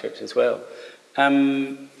in Christchurch as well.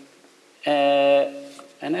 And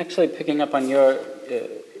actually picking up on your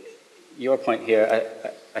point here,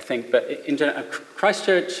 I think, but in general,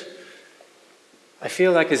 Christchurch, I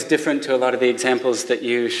feel like is different to a lot of the examples that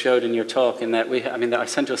you showed in your talk in that our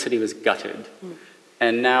central city was gutted.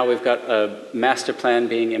 And now we've got a master plan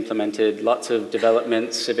being implemented, lots of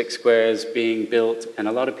developments, civic squares being built, and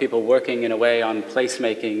a lot of people working in a way on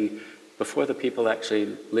placemaking before the people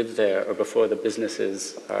actually live there or before the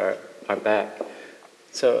businesses are back.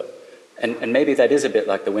 So, and maybe that is a bit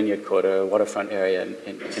like the Wynyard Quarter or waterfront area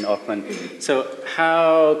in Auckland. So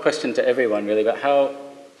question to everyone really, but how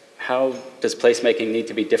does placemaking need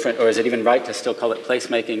to be different, or is it even right to still call it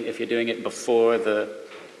placemaking if you're doing it before the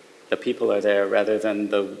people are there rather than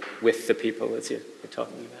with the people as you're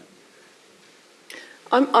talking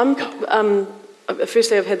about?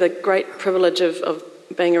 Firstly, I've had the great privilege of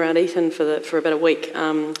being around Ethan for about a week,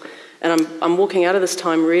 and I'm walking out of this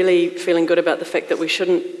time really feeling good about the fact that we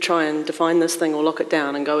shouldn't try and define this thing or lock it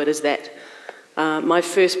down and go, it is that. My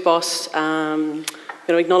first boss, I'm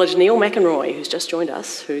going to acknowledge Neil McEnroy, who's just joined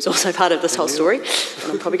us, who's also part of this whole story,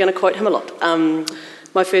 and I'm probably going to quote him a lot.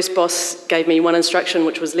 My first boss gave me one instruction,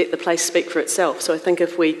 which was let the place speak for itself. So I think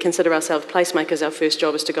if we consider ourselves placemakers, our first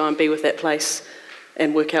job is to go and be with that place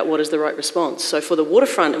and work out what is the right response. So for the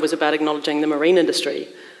waterfront, it was about acknowledging the marine industry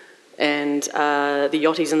and the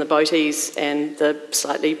yachties and the boaties and the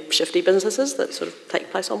slightly shifty businesses that sort of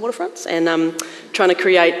take place on waterfronts, and trying to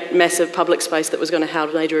create massive public space that was going to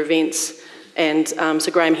house major events. And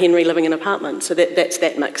Sir Graham Henry living in an apartment. So that's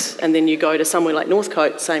that mix. And then you go to somewhere like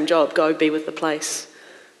Northcote, same job, go be with the place.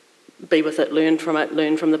 Be with it, learn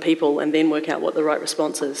from the people, and then work out what the right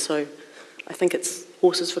response is. So I think it's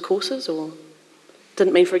horses for courses, or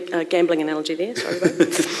didn't mean for a gambling analogy there, sorry about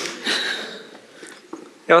that.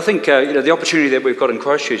 Yeah, I think the opportunity that we've got in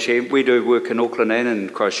Christchurch here, we do work in Auckland and in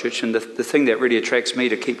Christchurch, and the thing that really attracts me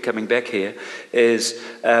to keep coming back here is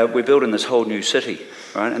we're building this whole new city,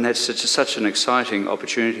 right? And that's such an exciting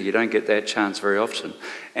opportunity. You don't get that chance very often.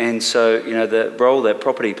 And so, the role that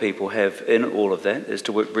property people have in all of that is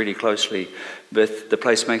to work really closely with the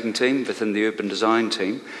placemaking team, within the urban design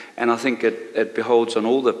team. And I think it beholds on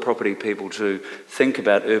all the property people to think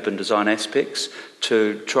about urban design aspects,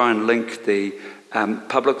 to try and link the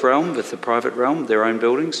public realm with the private realm, their own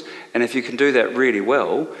buildings. And if you can do that really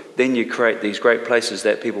well, then you create these great places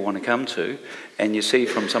that people want to come to. And you see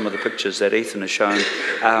from some of the pictures that Ethan has shown,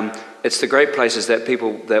 it's the great places that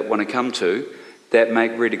people that want to come to that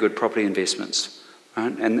make really good property investments.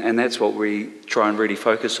 Right? And that's what we try and really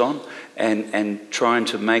focus on, and trying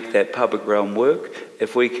to make that public realm work.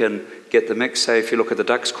 If we can get the mix, say if you look at the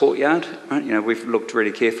Ducks Courtyard, right? We've looked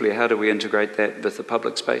really carefully at how do we integrate that with the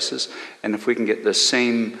public spaces, and if we can get the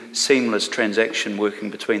seamless transaction working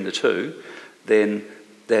between the two, then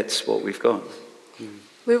that's what we've got.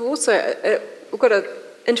 We've also we've got a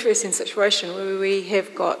interesting situation where we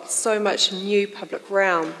have got so much new public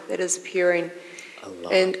realm that is appearing.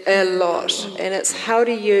 A lot. And it's how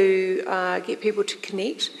do you get people to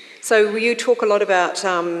connect? So you talk a lot about,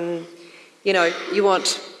 you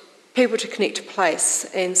want people to connect to place.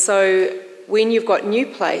 And so when you've got new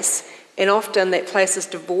place, and often that place is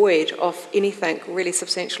devoid of anything really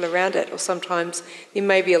substantial around it, or sometimes there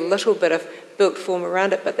may be a little bit of built form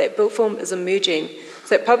around it, but that built form is emerging.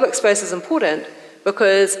 So that public space is important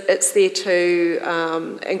because it's there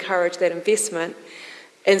to encourage that investment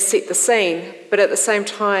and set the scene, but at the same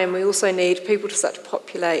time we also need people to start to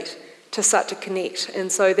populate, to start to connect,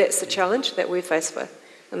 and so that's the challenge that we're faced with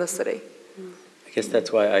in the city. I guess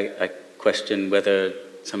that's why I question whether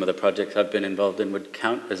some of the projects I've been involved in would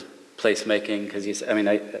count as placemaking, because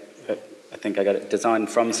I think I got it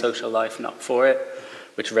designed from social life, not for it,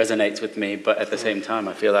 which resonates with me, but at the same time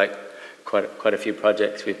I feel like quite a few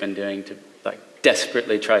projects we've been doing to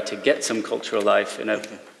desperately try to get some cultural life in a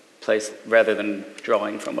place rather than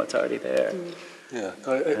drawing from what's already there. Yeah,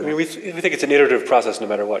 I mean, we think it's an iterative process no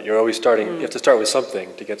matter what. You're always starting, you have to start with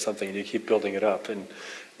something to get something, and you keep building it up.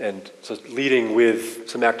 And so leading with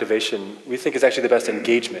some activation, we think is actually the best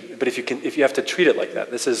engagement. But if you have to treat it like that,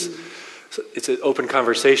 it's an open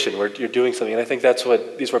conversation where you're doing something. And I think that's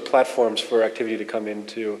what, these were platforms for activity to come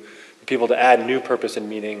into, people to add new purpose and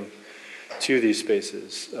meaning to these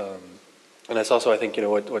spaces. And that's also, I think,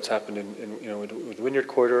 what's happened with Wynyard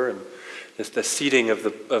Quarter and the seeding of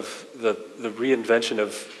the reinvention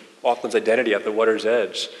of Auckland's identity at the water's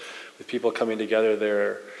edge, with people coming together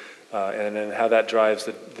there, and then how that drives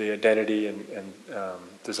the identity and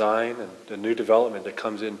design and the new development that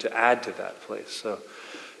comes in to add to that place. So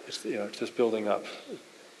it's just building up.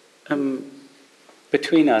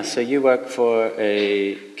 Between us, so you work for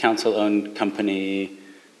a council-owned company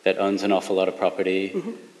that owns an awful lot of property.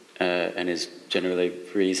 Mm-hmm. And is generally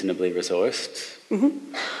reasonably resourced.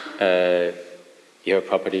 Mm-hmm. You're a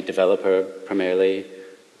property developer primarily.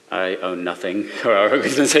 I own nothing, or our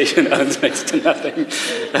organization owns next to nothing.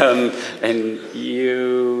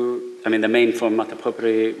 And the main form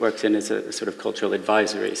Matapopore works in is a sort of cultural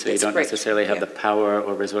advisory, so you don't necessarily have the power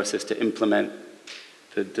or resources to implement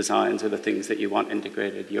the designs or the things that you want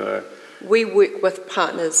integrated. We work with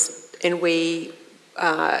partners, and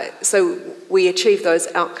so we achieve those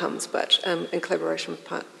outcomes, but in collaboration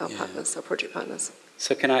with our partners, our project partners.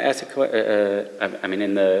 So can I ask a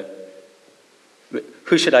question?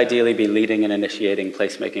 Who should ideally be leading and initiating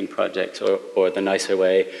placemaking projects, or the nicer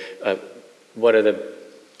way, what are the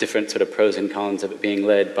different sort of pros and cons of it being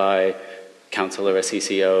led by council or a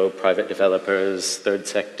CCO, private developers, third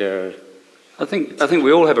sector? I think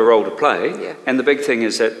we all have a role to play, and the big thing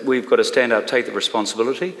is that we've got to stand up, take the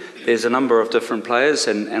responsibility. There's a number of different players,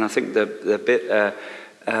 and I think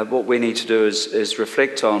what we need to do is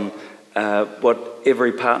reflect on what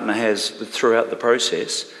every partner has throughout the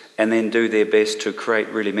process, and then do their best to create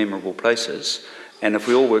really memorable places. And if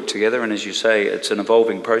we all work together, and as you say, it's an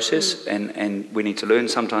evolving process, and we need to learn.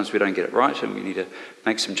 Sometimes we don't get it right, and we need to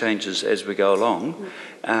make some changes as we go along.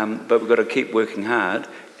 But we've got to keep working hard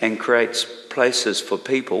and create places for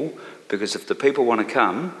people, because if the people want to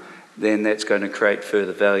come, then that's going to create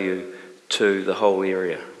further value to the whole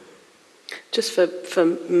area. Just for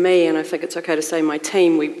me, and I think it's okay to say my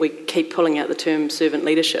team, we keep pulling out the term servant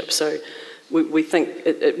leadership. So we think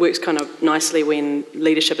it works kind of nicely when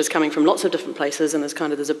leadership is coming from lots of different places, and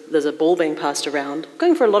there's a ball being passed around. I'm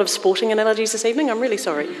going for a lot of sporting analogies this evening. I'm really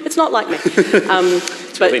sorry. It's not like me.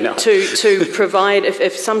 But really to provide,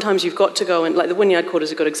 if sometimes you've got to go and, like the Wynyard Quarter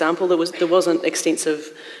is a good example. There wasn't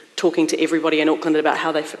extensive talking to everybody in Auckland about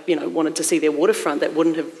how they wanted to see their waterfront. That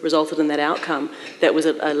wouldn't have resulted in that outcome. That was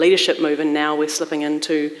a leadership move, and now we're slipping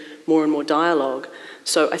into more and more dialogue.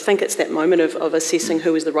 So I think it's that moment of assessing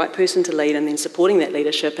who is the right person to lead, and then supporting that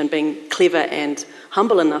leadership and being clever and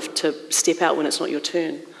humble enough to step out when it's not your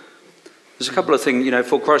turn. There's a couple of things,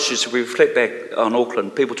 for Christchurch, if we reflect back on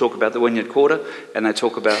Auckland, people talk about the Wynyard Quarter and they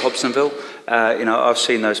talk about Hobsonville. I've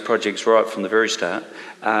seen those projects right from the very start.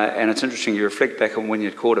 And it's interesting, you reflect back on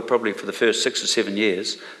Wynyard Quarter, probably for the first 6 or 7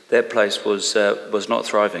 years, that place was not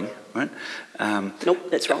thriving, right? Nope,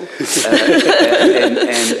 that's wrong. and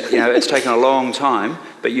it's taken a long time,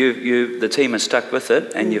 but the team has stuck with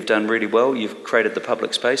it, and you've done really well. You've created the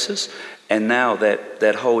public spaces, and now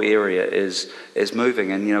that whole area is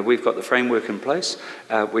moving. And we've got the framework in place.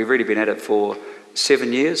 We've really been at it for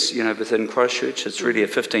 7 years. Within Christchurch, it's really a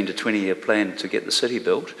 15 to 20 year plan to get the city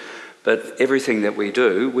built. But everything that we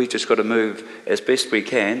do, we've just got to move as best we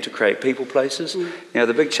can to create people places.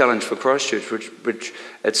 The big challenge for Christchurch, which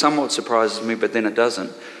it somewhat surprises me, but then it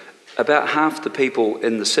doesn't, about half the people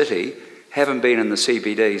in the city haven't been in the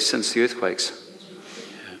CBD since the earthquakes.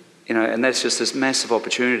 You know, and that's just this massive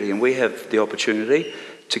opportunity, and we have the opportunity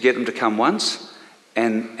to get them to come once,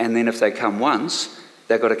 and then if they come once,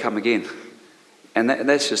 they've got to come again. And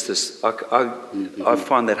that's just this, I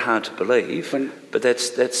find that hard to believe, but that's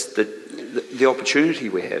the opportunity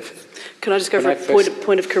we have. Can I just go for a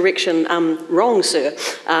point of correction? Wrong, sir.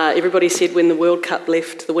 Everybody said when the World Cup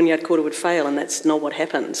left, the Wynyard Quarter would fail, and that's not what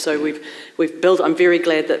happened. So we've built. I'm very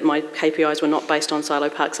glad that my KPIs were not based on Silo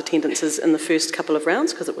Park's attendances in the first couple of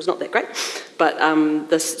rounds, because it was not that great. But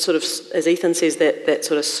this sort of, as Ethan says, that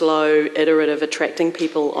sort of slow, iterative, attracting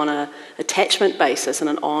people on a attachment basis and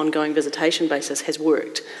an ongoing visitation basis has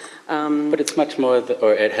worked. But it's much more,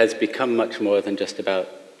 or it has become much more than just about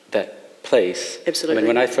that place. Absolutely. I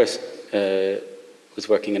mean, when I first was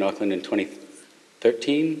working in Auckland in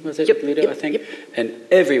 2013, was it, Lido, I think? And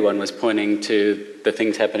everyone was pointing to the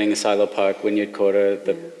things happening in Silo Park, Wynyard Quarter,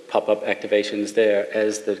 the pop-up activations there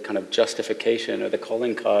as the kind of justification or the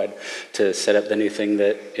calling card to set up the new thing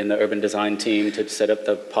that in the urban design team, to set up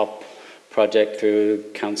the pop project through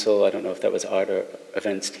council. I don't know if that was art or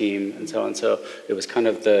events team and so on. So it was kind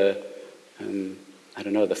of the, I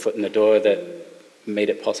don't know, the foot in the door that made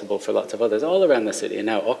it possible for lots of others all around the city, and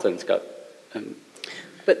now Auckland's got...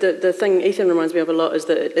 But the thing Ethan reminds me of a lot is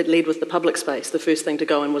that it led with the public space. The first thing to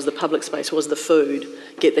go in was the public space, was the food,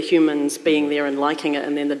 get the humans being there and liking it,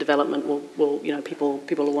 and then the development will you know, people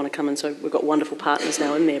will want to come in. So we've got wonderful partners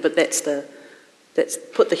now in there, but that's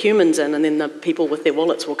put the humans in, and then the people with their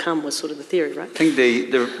wallets will come, was sort of the theory, right? I think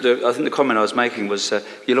the comment I was making was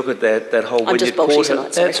you look at that whole Wynyard Quarter.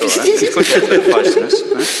 Tonight, that's all right. It's good closeness.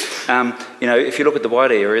 Right? You know, if you look at the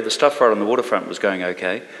wider area, the stuff right on the waterfront was going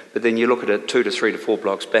okay, but then you look at it 2 to 3 to 4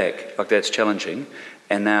 blocks back, like that's challenging.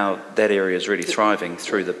 And now that area is really thriving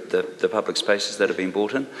through the public spaces that have been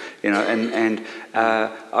brought in. You know, and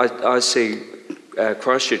I see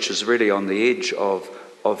Christchurch is really on the edge of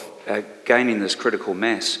gaining this critical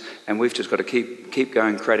mass, and we've just got to keep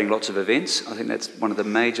going, creating lots of events. I think that's one of the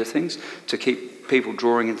major things, to keep people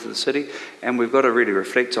drawing into the city, and we've got to really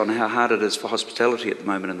reflect on how hard it is for hospitality at the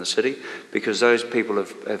moment in the city, because those people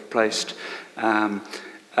have placed their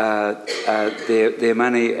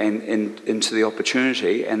money into the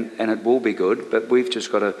opportunity, and it will be good, but we've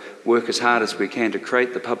just got to work as hard as we can to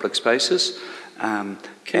create the public spaces. Can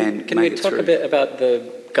we talk a bit about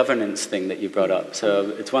the governance thing that you brought up?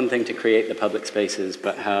 So it's one thing to create the public spaces,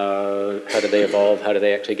 but how do they evolve? How do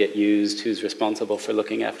they actually get used? Who's responsible for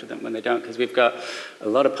looking after them when they don't? Because we've got a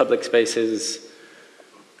lot of public spaces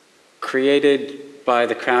created by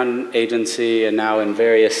the Crown Agency and now in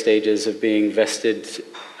various stages of being vested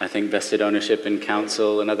ownership in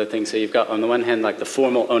council and other things. So you've got, on the one hand, like the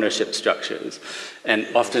formal ownership structures. And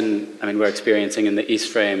often, I mean, we're experiencing in the East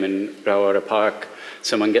Frame in Rawara Park,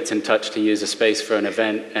 someone gets in touch to use a space for an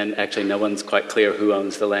event, and actually no one's quite clear who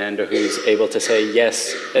owns the land or who's able to say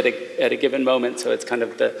yes at a given moment. So it's kind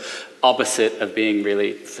of the opposite of being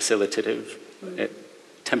really facilitative,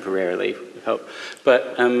 temporarily, I hope.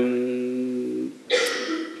 But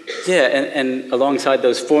yeah, and alongside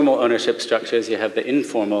those formal ownership structures, you have the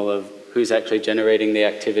informal of who's actually generating the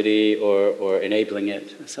activity or enabling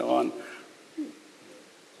it, and so on.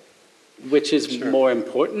 Which is more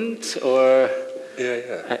important, or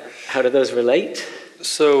how do those relate?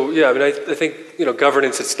 So, yeah, I mean, I think, you know,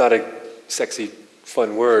 governance, it's not a sexy,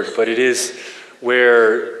 fun word, but it is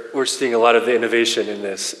where we're seeing a lot of the innovation in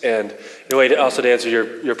this. And in a way, also to answer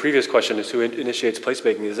your previous question, is who initiates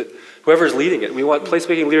placemaking, is it whoever's leading it. We want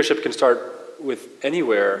placemaking leadership can start with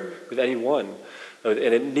anywhere, with anyone. And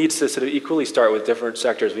it needs to sort of equally start with different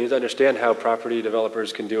sectors. We need to understand how property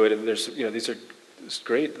developers can do it. And there's, you know, it's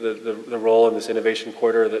great, the role in this innovation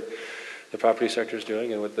quarter that the property sector is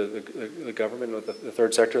doing, and with the government, with the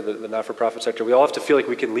third sector, the not-for-profit sector. We all have to feel like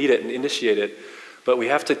we can lead it and initiate it, but we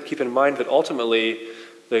have to keep in mind that ultimately,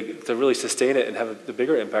 to really sustain it and have the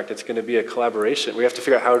bigger impact, it's going to be a collaboration. We have to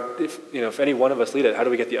figure out how, if any one of us lead it, how do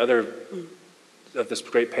we get the other of this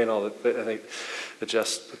great panel that I think that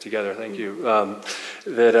Jess put together, thank you,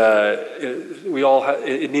 we all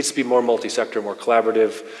it needs to be more multi-sector, more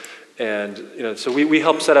collaborative, and so we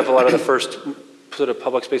helped set up a lot of the first sort of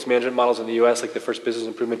public space management models in the US, like the first business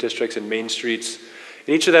improvement districts and main streets.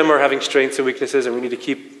 And each of them are having strengths and weaknesses, and we need to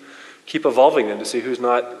keep evolving them to see who's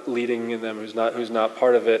not leading in them, who's not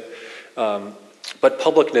part of it. But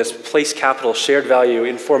publicness, place capital, shared value,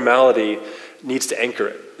 informality needs to anchor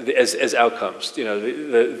it as outcomes,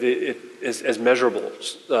 as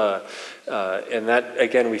measurables. And that,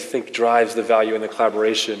 again, we think drives the value and the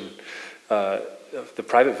collaboration, the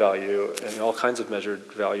private value, and all kinds of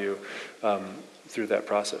measured value. through that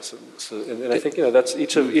process. And I think, you know, that's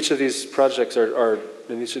each of these projects are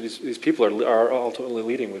and each of these people are ultimately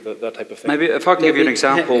leading with that type of thing. Maybe if I can give you an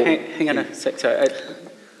example. Hang on a sec, sorry.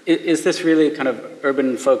 Is this really kind of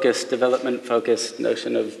urban-focused, development-focused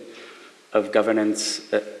notion of governance?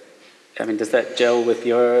 I mean, does that gel with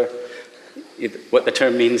what the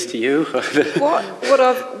term means to you?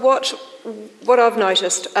 What I've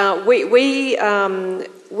noticed,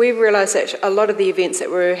 we realised that a lot of the events that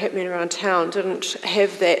were happening around town didn't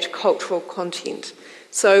have that cultural content.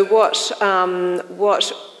 So what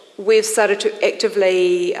we've started to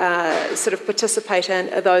actively sort of participate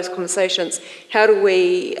in are those conversations. How do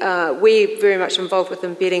we're very much involved with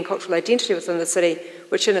embedding cultural identity within the city,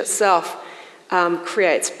 which in itself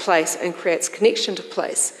creates place and creates connection to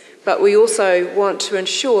place. But we also want to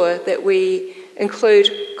ensure that we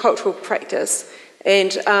include cultural practice.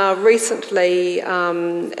 And recently,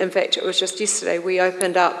 in fact, it was just yesterday, we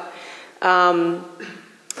opened up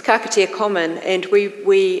Kakatea Common, and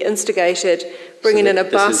we instigated bringing in a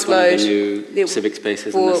busload. This is one of the new civic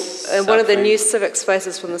spaces in the South one of the Frame. new civic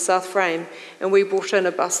spaces from the South Frame, and we brought in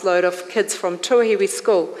a busload of kids from Tuahiwi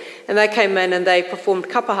School, and they came in and they performed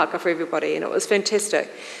kapahaka for everybody, and it was fantastic.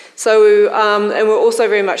 So, and we're also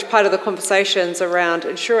very much part of the conversations around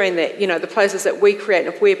ensuring that, you know, the places that we create,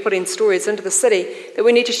 and if we're putting stories into the city, that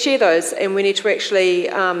we need to share those, and we need to actually,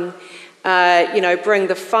 you know, bring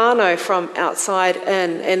the whānau from outside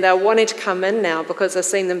in, and they're wanting to come in now because they're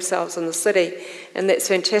seeing themselves in the city, and that's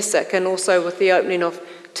fantastic. And also with the opening of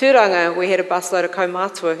Tūranga, we had a busload of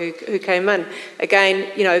kaumātua who came in. Again,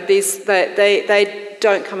 you know, they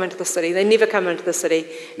don't come into the city, they never come into the city,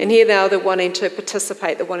 and here now they're wanting to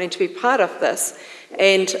participate, they're wanting to be part of this,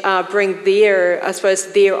 and bring their, I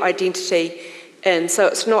suppose, their identity in. So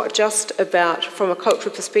it's not just about, from a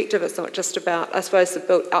cultural perspective, it's not just about, I suppose, the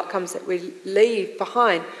built outcomes that we leave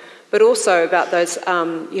behind, but also about those,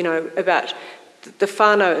 you know, about the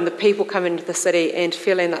whānau and the people coming into the city and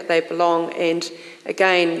feeling that they belong, and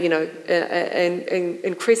again, you know, and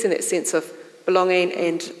increasing that sense of belonging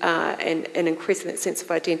and increasing that sense of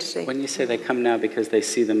identity. When you say they come now because they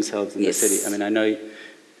see themselves in the city, I mean, I know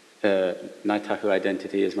Ngāi Tahu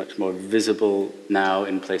identity is much more visible now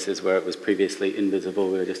in places where it was previously invisible.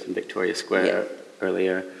 We were just in Victoria Square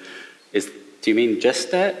earlier. Do you mean just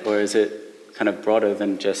that, or is it kind of broader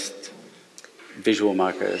than just visual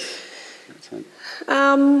markers?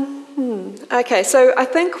 Okay, so I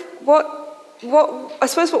think I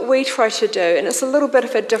suppose what we try to do, and it's a little bit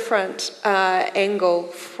of a different angle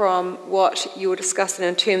from what you were discussing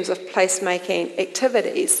in terms of placemaking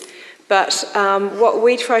activities, but what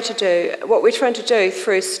we're trying to do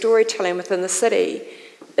through storytelling within the city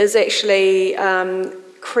is actually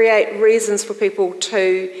create reasons for people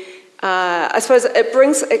to, I suppose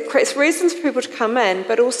it creates reasons for people to come in,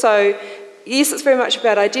 but also, yes, it's very much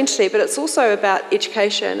about identity, but it's also about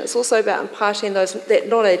education. It's also about imparting that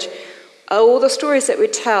knowledge. All the stories that we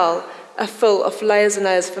tell are full of layers and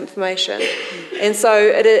layers of information. And so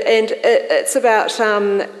it's about,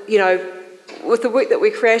 you know, with the work that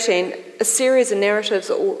we're creating, a series of narratives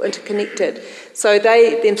are all interconnected. So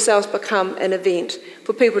they themselves become an event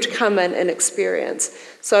for people to come in and experience.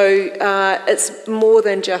 So it's more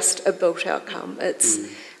than just a built outcome. It's,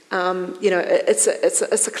 you know,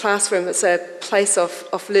 it's a classroom. It's a place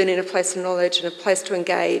of learning, a place of knowledge, and a place to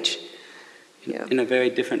engage. Yeah. In a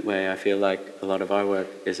very different way, I feel like a lot of our work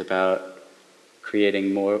is about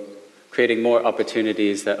creating more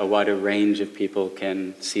opportunities that a wider range of people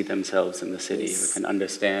can see themselves in the city, who can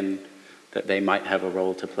understand that they might have a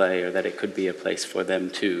role to play, or that it could be a place for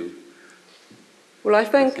them too. Well, I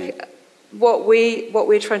think what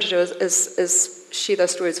we're trying to do is share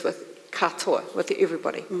those stories with katoa, with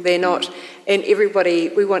everybody. They're not, and everybody,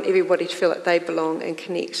 we want everybody to feel that they belong and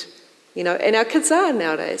connect. You know, and our kids are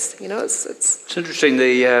nowadays. You know, it's interesting.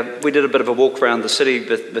 We did a bit of a walk around the city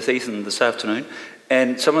with Ethan this afternoon,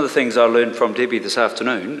 and some of the things I learned from Debbie this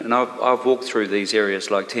afternoon, and I've walked through these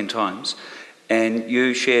areas like 10 times, and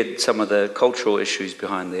you shared some of the cultural issues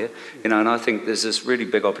behind there. You know, and I think there's this really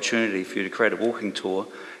big opportunity for you to create a walking tour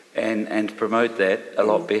and promote that a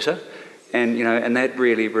lot better, and you know, and that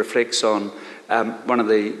really reflects on. One of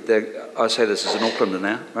I say this as an Aucklander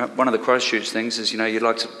now, right? One of the Christchurch things is, you know, you'd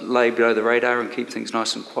like to lay below the radar and keep things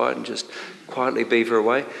nice and quiet and just quietly beaver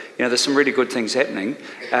away. You know, there's some really good things happening.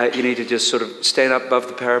 You need to just sort of stand up above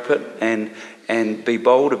the parapet and be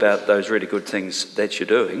bold about those really good things that you're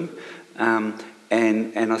doing. And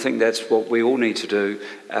I think that's what we all need to do.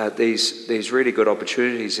 These really good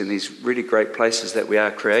opportunities in these really great places that we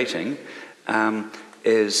are creating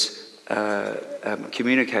is...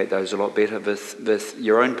 communicate those a lot better with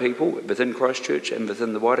your own people within Christchurch and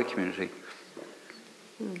within the wider community.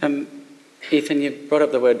 Ethan, you brought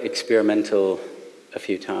up the word experimental a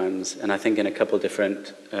few times, and I think in a couple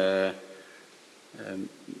different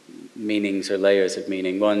meanings or layers of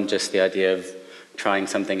meaning. One, just the idea of trying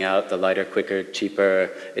something out, the lighter, quicker, cheaper.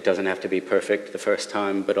 It doesn't have to be perfect the first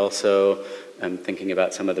time, but also thinking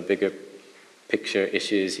about some of the bigger picture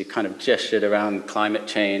issues. You kind of gestured around climate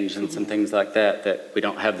change and some things like that, that we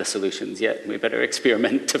don't have the solutions yet. We better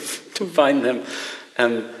experiment to find them.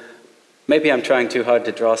 Maybe I'm trying too hard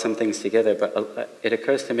to draw some things together, but it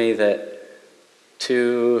occurs to me that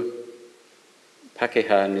to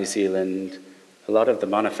Pākehā, New Zealand, a lot of the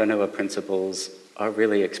mana whenua principles are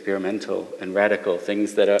really experimental and radical,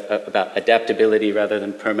 things that are about adaptability rather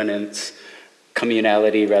than permanence,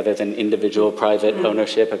 communality rather than individual private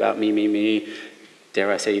ownership, about me,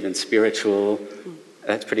 dare I say even spiritual.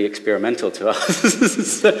 That's pretty experimental to us.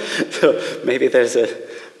 so maybe there's a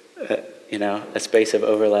space of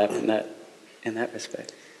overlap in that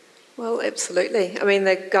respect. Well, absolutely. I mean,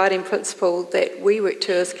 the guiding principle that we work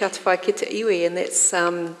to is kia te whai ki te iwi, and that's,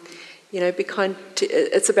 be kind to,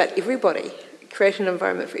 it's about everybody, create an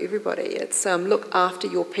environment for everybody. It's look after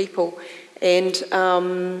your people, and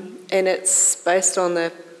it's based on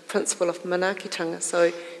the principle of manaakitanga,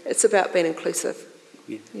 so it's about being inclusive.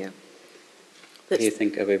 Yeah. Do you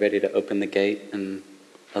think, are we ready to open the gate and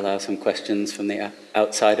allow some questions from the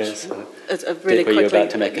outsiders? Really were quickly, you about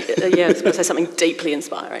to make yeah, I was going to say something deeply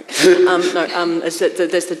inspiring. That's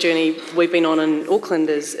the journey we've been on in Auckland.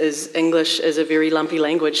 Is English is a very lumpy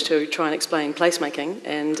language to try and explain placemaking,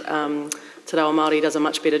 and Te Reo Māori does a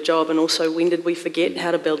much better job. And also, when did we forget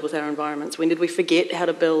how to build with our environments? When did we forget how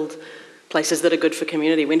to build places that are good for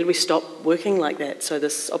community? When did we stop working like that? So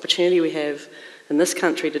this opportunity we have in this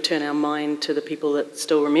country to turn our mind to the people that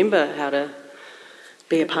still remember how to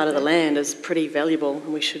be a part of the land is pretty valuable,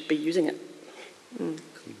 and we should be using it. Cool.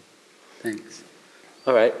 Thanks.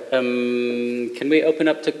 All right. Can we open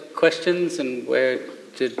up to questions? And where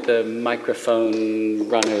did the microphone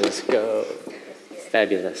runners go?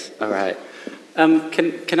 Fabulous. All right.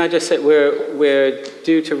 Can I just say we're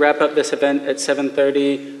due to wrap up this event at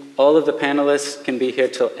 7:30. All of the panelists can be here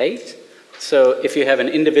till 8. So if you have an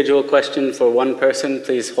individual question for one person,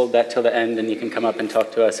 please hold that till the end, and you can come up and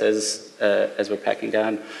talk to us as we're packing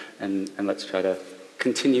down, and let's try to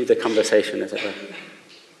continue the conversation, as it were.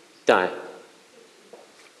 Dai.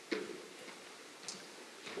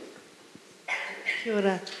 Kia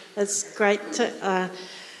ora. It's great to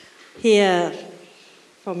hear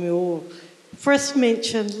from you all. Frith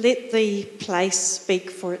mentioned, let the place speak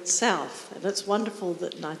for itself, and it's wonderful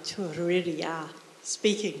that Ngā Tuariri are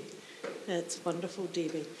speaking. It's wonderful,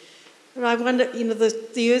 Debbie. And I wonder,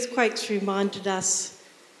 the earthquakes reminded us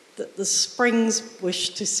that the springs wish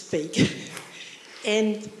to speak.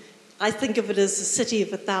 And I think of it as a city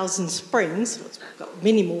of 1,000 springs. It's got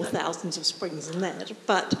many more thousands of springs than that,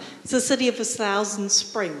 but it's a city of 1,000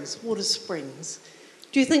 springs, water springs.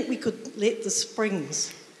 Do you think we could let the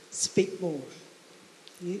springs speak more?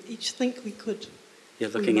 You each think we could?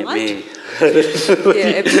 You're looking at me.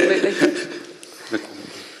 Yeah, absolutely.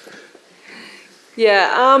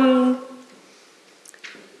 Yeah,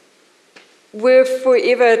 we're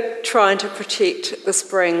forever trying to protect the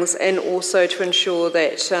springs, and also to ensure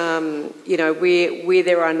that, where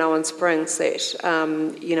there are known springs, that,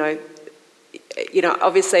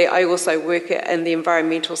 obviously I also work in the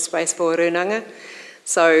environmental space for Runanga,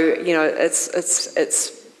 so,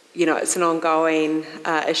 it's an ongoing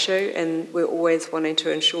issue, and we're always wanting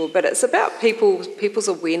to ensure, but it's about people's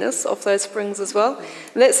awareness of those springs as well,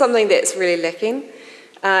 and that's something that's really lacking,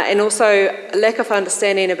 and also a lack of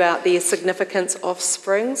understanding about the significance of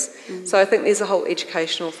springs. So I think there's a whole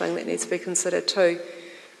educational thing that needs to be considered too,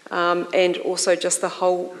 and also just the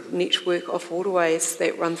whole network of waterways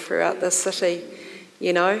that run throughout the city.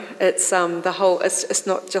 It's it's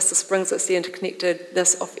not just the springs; it's the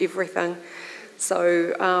interconnectedness of everything.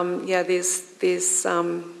 So there's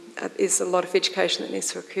a lot of education that needs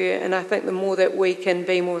to occur, and I think the more that we can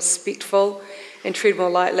be more respectful and tread more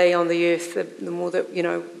lightly on the earth, the more that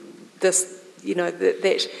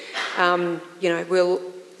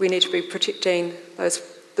we need to be protecting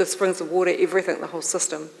the springs of water, everything, the whole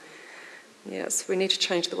system. Yes, we need to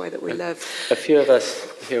change the way that we live. A few of us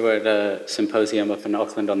here were at a symposium up in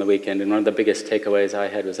Auckland on the weekend, and one of the biggest takeaways I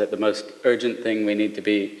had was that the most urgent thing we need to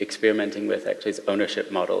be experimenting with actually is ownership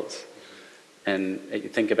models. And you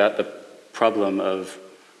think about the problem of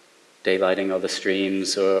daylighting all the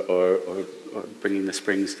streams or bringing the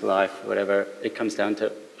springs to life, whatever, it comes down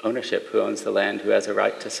to ownership. Who owns the land? Who has a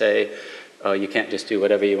right to say, oh, you can't just do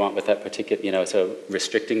whatever you want with that particular, you know, so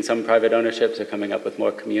restricting some private ownerships or coming up with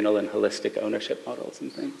more communal and holistic ownership models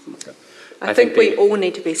and things. And so I think we all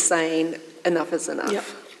need to be saying enough is enough. Yep.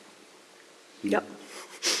 Yep.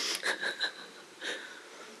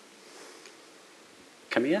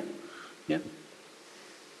 Camilla? Yeah.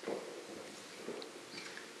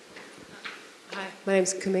 Hi, my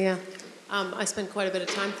name's Camilla. I spend quite a bit of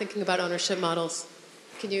time thinking about ownership models.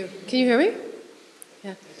 Can you hear me?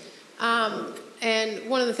 Yeah. And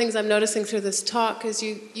one of the things I'm noticing through this talk is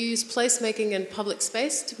you use placemaking and public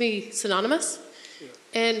space to be synonymous.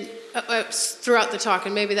 And throughout the talk,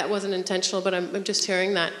 and maybe that wasn't intentional, but I'm just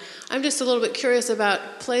hearing that. I'm just a little bit curious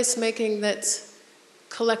about placemaking that's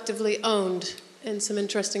collectively owned and some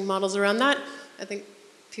interesting models around that. I think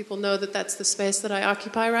people know that that's the space that I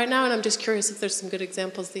occupy right now, and I'm just curious if there's some good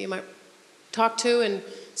examples that you might talk to and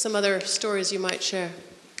some other stories you might share.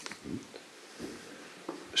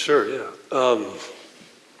 Sure, yeah.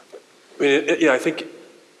 I think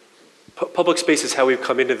public space is how we've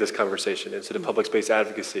come into this conversation, instead of public space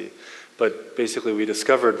advocacy. But basically we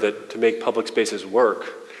discovered that to make public spaces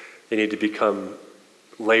work, they need to become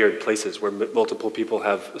layered places where multiple people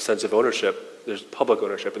have a sense of ownership. There's public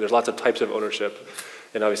ownership, and there's lots of types of ownership.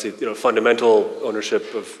 And obviously, fundamental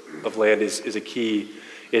ownership of land is a key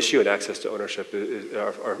issue, and access to ownership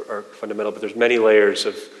are fundamental. But there's many layers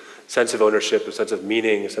of sense of ownership, a sense of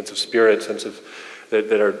meaning, a sense of spirit, a sense of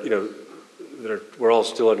we're all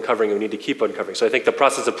still uncovering and we need to keep uncovering. So I think the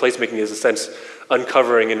process of placemaking is, in a sense,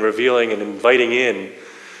 uncovering and revealing and inviting in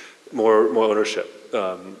more ownership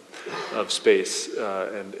of space.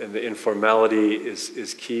 And the informality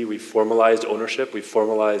is key. We've formalized ownership. We've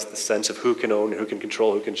formalized the sense of who can own, who can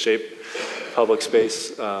control, who can shape public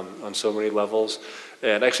space on so many levels.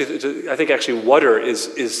 And actually, I think actually water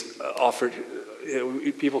is offered.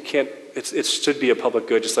 People can't. It should be a public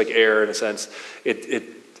good, just like air in a sense.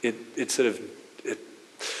 It sort of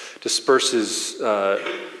disperses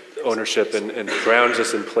ownership and grounds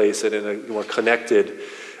us in place and in a more connected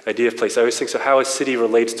idea of place. I always think, so how a city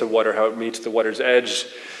relates to water, how it meets the water's edge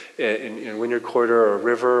in Wynyard Quarter or a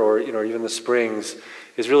river or even the springs,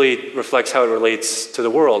 is really reflects how it relates to the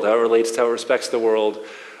world, how it relates to how it respects the world.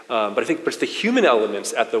 But I think it's the human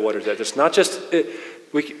elements at the water's edge. It's not just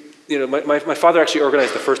my father actually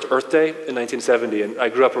organized the first Earth Day in 1970, and I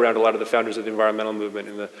grew up around a lot of the founders of the environmental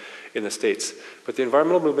movement in the States. But the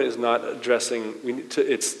environmental movement is not addressing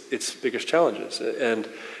its biggest challenges, and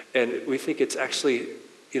we think it's actually,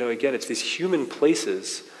 again, it's these human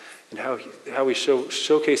places and how we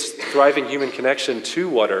showcase thriving human connection to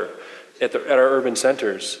water at our urban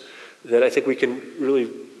centers, that I think we can really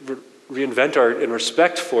reinvent and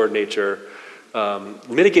respect for nature.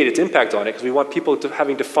 Mitigate its impact on it, because we want people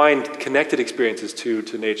having to find connected experiences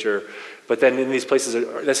to nature. But then in these places,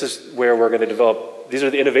 this is where we're going to develop, these are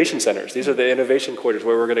the innovation centers, these are the innovation quarters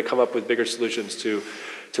where we're going to come up with bigger solutions to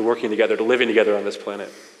working together, to living together on this planet.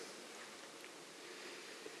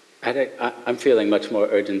 I'm feeling much more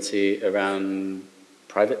urgency around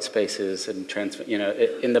private spaces and transfer.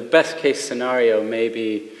 In the best case scenario,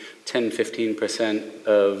 maybe 10-15%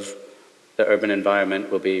 of the urban environment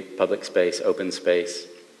will be public space, open space.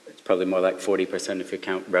 It's probably more like 40% if you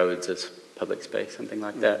count roads as public space, something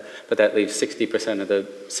like that. But that leaves 60% of the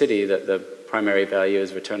city that the primary value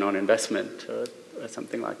is return on investment or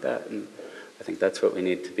something like that. And I think that's what we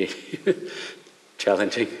need to be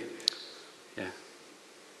challenging. Yeah.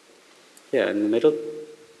 Yeah, in the middle.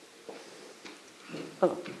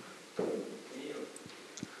 Oh.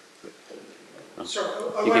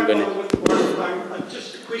 Sorry, you can go now.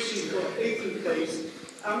 Just a question for Ethan, please.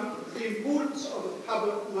 The importance of the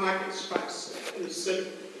public market space in the city.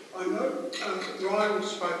 I know Ryan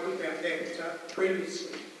spoke about that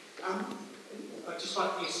previously. I'd just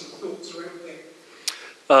like to hear some thoughts around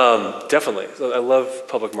that. Definitely. I love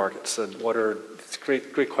public markets and water. It's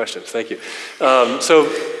great questions. Thank you.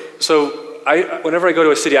 Whenever I go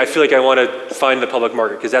to a city, I feel like I want to find the public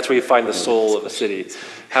market, because that's where you find the soul of a city.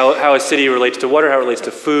 How a city relates to water, how it relates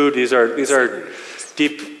to food. These are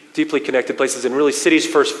deeply connected places, and really cities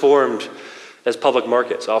first formed as public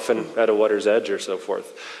markets, often at a water's edge or so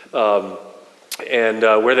forth.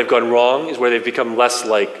 Where they've gone wrong is where they've become less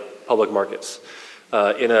like public markets.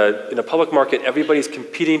 In a public market, everybody's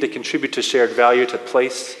competing to contribute to shared value, to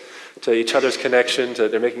place, to each other's connection,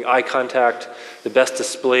 they're making eye contact, the best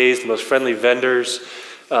displays, the most friendly vendors.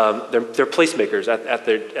 They're placemakers at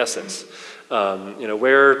their essence.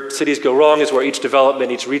 Where cities go wrong is where each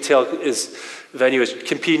development, each retail venue is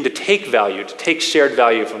competing to take value, to take shared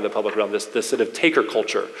value from the public realm, this sort of taker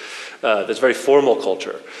culture, this very formal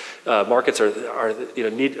culture. Markets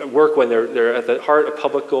need work when they're at the heart of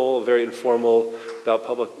public goal, very informal, about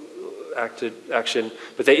public action,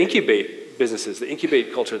 but they incubate businesses, they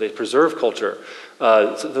incubate culture, they preserve culture.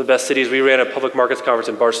 The best cities, we ran a public markets conference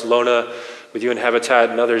in Barcelona with UN Habitat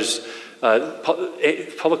and others.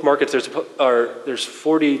 Public markets, there's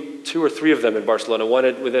 42 or 3 of them in Barcelona, one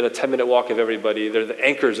within a 10-minute walk of everybody. They're the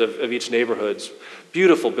anchors of each neighborhood.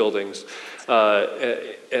 Beautiful buildings,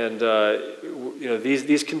 these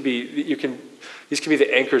can be the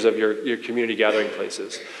anchors of your community gathering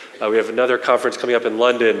places. We have another conference coming up in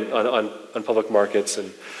London on public markets,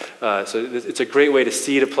 and so it's a great way to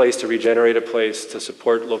seed a place, to regenerate a place, to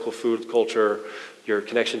support local food culture, your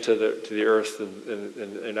connection to the earth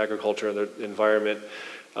and agriculture and the environment,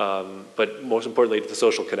 but most importantly, the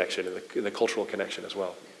social connection and the cultural connection as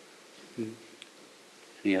well.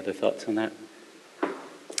 Any other thoughts on that?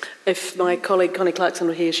 If my colleague Connie Clarkson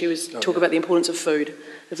were here, she would talk about the importance of food.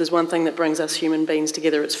 If there's one thing that brings us human beings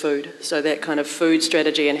together, it's food. So that kind of food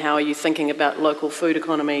strategy and how are you thinking about local food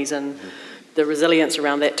economies and the resilience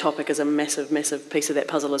around that topic is a massive, massive piece of that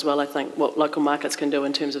puzzle as well, I think, what local markets can do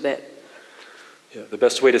in terms of that. Yeah, the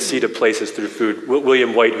best way to seed a place is through food.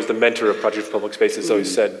 William White, who's the mentor of Project for Public Spaces,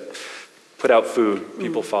 always said, put out food,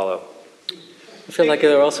 people follow. I feel like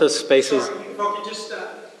there are also spaces... Sorry, if I could just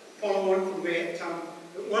follow on from that.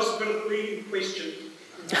 It was a bit of a leading question.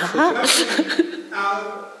 In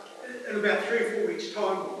about 3 or 4 weeks'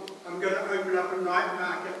 time, I'm going to open up a night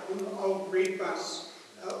market on the old Red Bus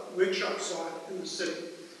workshop site in the city.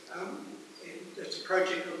 And it's a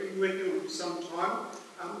project I've been working on for some time.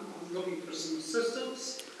 I'm looking for some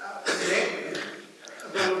assistance in that,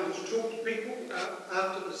 available to talk to people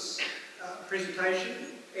after this presentation,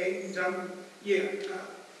 and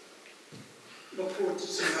look forward to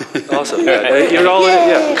seeing that. Awesome. Yeah. You're all in.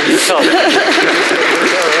 Yeah. You tell me. All right.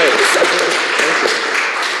 Thank you.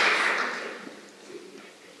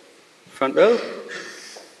 Front row.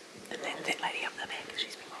 And then that lady up the back,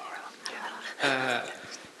 she's been around.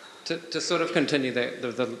 To sort of continue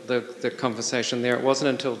the conversation there, it wasn't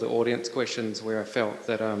until the audience questions where I felt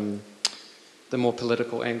that the more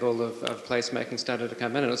political angle of placemaking started to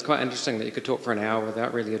come in. And it was quite interesting that you could talk for an hour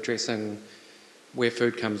without really addressing where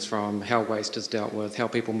food comes from, how waste is dealt with, how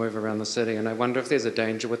people move around the city. And I wonder if there's a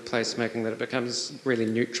danger with placemaking that it becomes really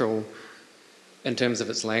neutral in terms of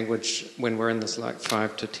its language when we're in this like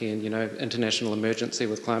 5 to 10, international emergency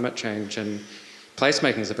with climate change. And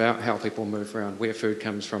placemaking is about how people move around, where food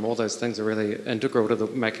comes from. All those things are really integral to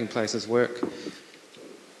making places work.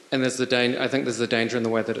 And I think there's the danger in the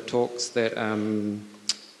way that it talks that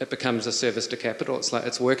it becomes a service to capital. It's like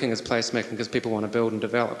it's working as placemaking because people want to build and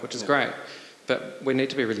develop, which is great. But we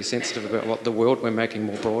need to be really sensitive about what the world we're making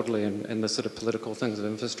more broadly and the sort of political things of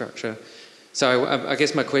infrastructure. So I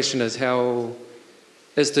guess my question is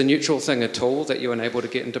is the neutral thing a tool that you enable to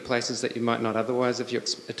get into places that you might not otherwise if you're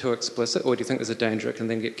too explicit, or do you think there's a danger it can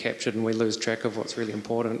then get captured and we lose track of what's really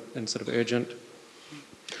important and sort of urgent?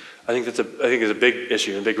 I think it's a big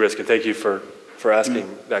issue and big risk, and thank you for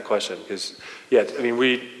asking that question, because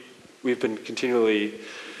we've been continually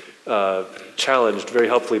challenged very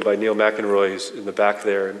helpfully by Neil McEnroy, who's in the back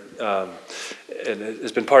there, and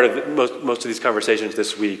has been part of most of these conversations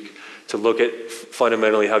this week to look at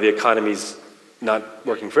fundamentally how the economy's not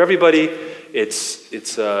working for everybody.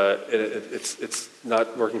 It's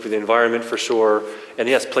not working for the environment for sure. And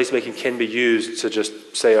yes, placemaking can be used to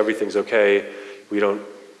just say everything's okay. We don't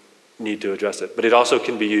need to address it. But it also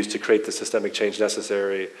can be used to create the systemic change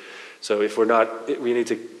necessary. So if we need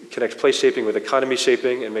to connect place shaping with economy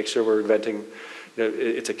shaping and make sure we're inventing.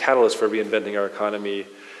 It's a catalyst for reinventing our economy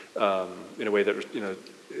in a way that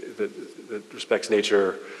that respects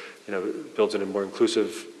nature. Builds in a more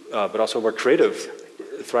inclusive, but also a more creative,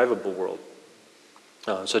 thrivable world.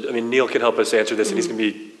 Neil can help us answer this, and he's going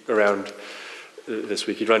to be around this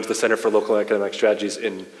week. He runs the Centre for Local Economic Strategies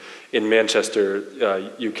in Manchester,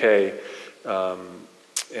 UK,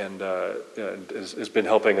 and has been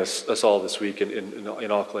helping us all this week in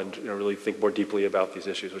Auckland. Really think more deeply about these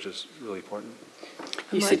issues, which is really important.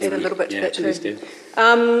 I might add a little bit to that too.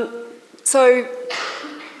 So,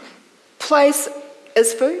 place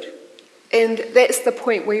is food. And that's the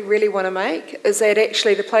point we really want to make, is that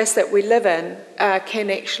actually the place that we live in can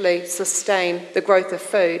actually sustain the growth of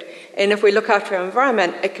food. And if we look after our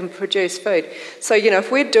environment, it can produce food. So,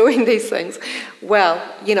 if we're doing these things, well,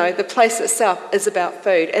 the place itself is about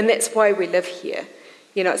food. And that's why we live here.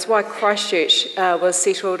 You know, it's why Christchurch was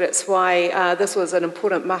settled. It's why this was an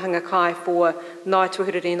important mahanga kai for Ngāi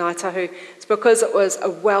Tuhiriri Ngāi Tahu. It's because it was a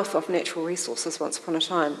wealth of natural resources once upon a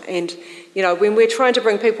time. And, you know, when we're trying to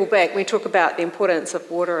bring people back, we talk about the importance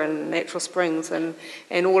of water and natural springs and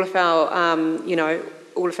all of our, you know,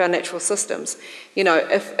 all of our natural systems. You know,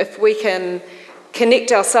 if we can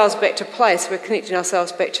connect ourselves back to place, we're connecting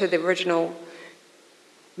ourselves back to the original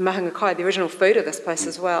mahanga kai, the original food of this place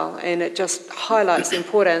as well, and it just highlights the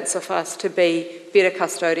importance of us to be better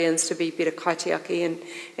custodians, to be better kaitiaki,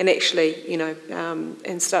 and actually, you know,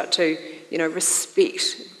 and start to, you know,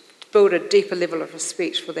 respect, build a deeper level of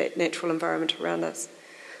respect for that natural environment around us.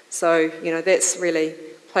 So, you know, that's really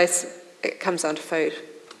place. It comes down to food.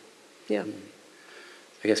 Yeah.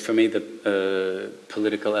 I guess for me, the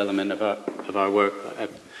political element of our work,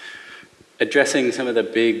 addressing some of the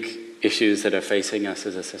big issues that are facing us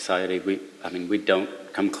as a society, we don't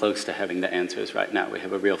come close to having the answers right now. We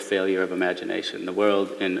have a real failure of imagination. The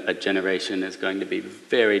world in a generation is going to be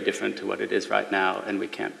very different to what it is right now, and we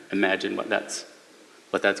can't imagine what that's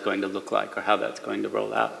going to look like or how that's going to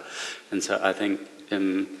roll out. And so I think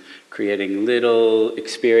creating little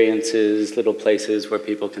experiences, little places where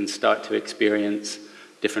people can start to experience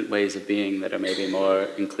different ways of being that are maybe more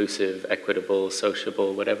inclusive, equitable,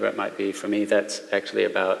 sociable, whatever it might be. For me, that's actually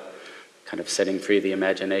about kind of setting free the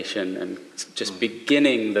imagination and just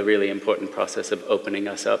beginning the really important process of opening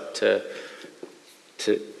us up to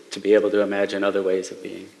be able to imagine other ways of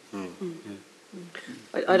being.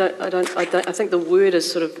 I think the word is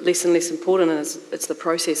sort of less and less important, and it's the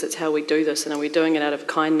process. It's how we do this, and are we doing it out of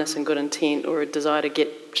kindness and good intent, or a desire to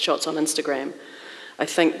get shots on Instagram? I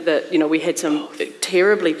think that, you know, we had some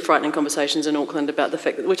terribly frightening conversations in Auckland about the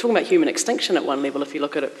fact that we're talking about human extinction at one level if you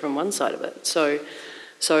look at it from one side of it. So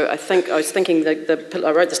I was thinking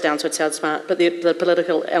I wrote this down so it sounds smart, but the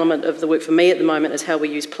political element of the work for me at the moment is how we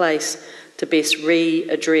use place to best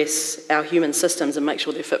readdress our human systems and make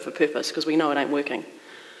sure they're fit for purpose, because we know it ain't working.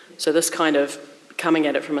 So this kind of coming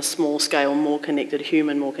at it from a small scale, more connected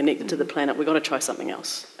human, more connected to the planet, we've got to try something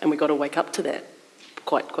else, and we've got to wake up to that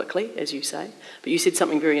quite quickly, as you say. But you said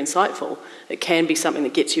something very insightful. It can be something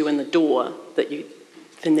that gets you in the door that you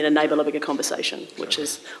can then enable a bigger conversation, which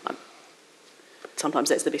is... sometimes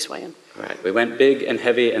that's the best way in. All right, we went big and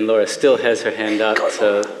heavy, and Laura still has her hand up,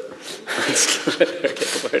 so let's let her get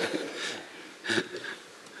the word.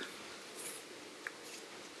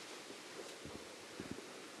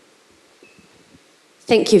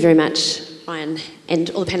 Thank you very much, Ryan, and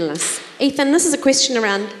all the panellists. Ethan, this is a question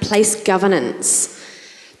around place governance.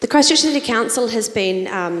 The Christchurch City Council has been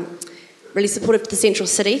really supportive to the Central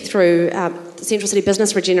City through the Central City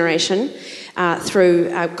Business Regeneration, through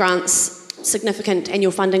grants, significant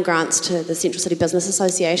annual funding grants to the Central City Business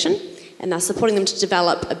Association, and they're supporting them to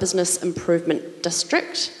develop a business improvement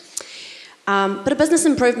district. But a business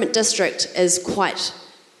improvement district is quite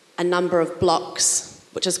a number of blocks,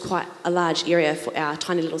 which is quite a large area for our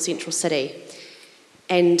tiny little central city.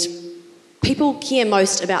 And people care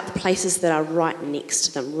most about the places that are right next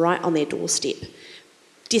to them, right on their doorstep.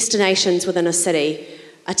 Destinations within a city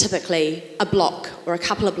are typically a block or a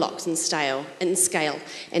couple of blocks in scale. And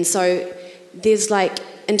so there's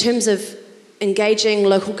in terms of engaging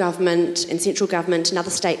local government and central government and other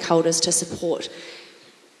stakeholders to support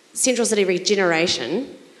central city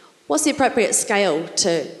regeneration, what's the appropriate scale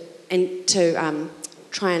to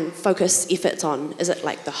try and focus efforts on? Is it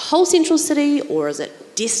the whole central city, or is it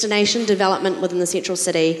destination development within the central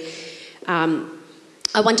city?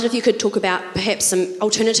 I wondered if you could talk about perhaps some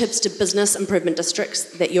alternatives to business improvement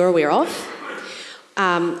districts that you're aware of,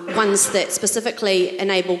 ones that specifically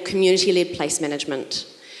enable community-led place management.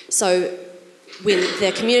 So when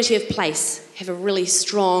the community of place have a really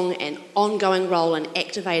strong and ongoing role in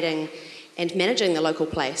activating and managing the local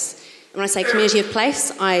place. And when I say community of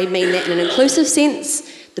place, I mean that in an inclusive sense.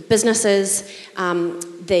 The businesses,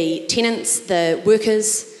 the tenants, the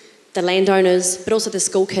workers, the landowners, but also the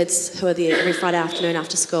school kids who are there every Friday afternoon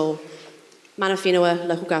after school, mana whenua,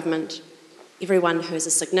 local government, everyone who has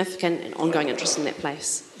a significant and ongoing interest in that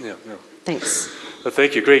place. Yeah. Thanks. Well,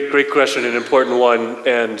 thank you. Great question, an important one.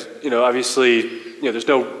 And obviously, there's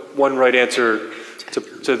no one right answer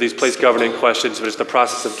to these place governing questions, but it's the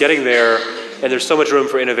process of getting there. And there's so much room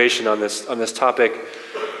for innovation on this topic.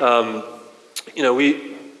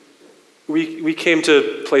 We came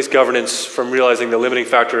to place governance from realizing the limiting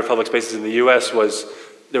factor of public spaces in the U.S. was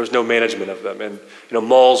there was no management of them. And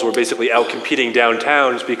malls were basically out competing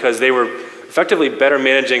downtowns because they were effectively better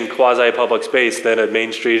managing quasi-public space than a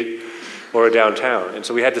main street or a downtown. And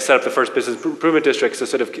so we had to set up the first business improvement districts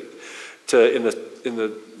in the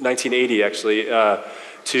 1980 actually,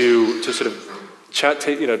 to sort of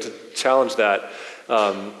to challenge that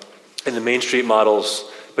in the Main Street models.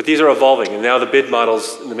 But these are evolving, and now the bid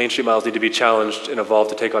models and the Main Street models need to be challenged and evolve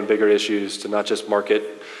to take on bigger issues, to not just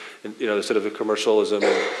market, the sort of the commercialism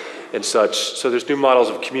and such. So there's new models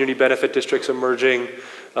of community benefit districts emerging.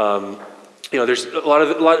 There's a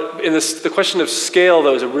lot in this. The question of scale,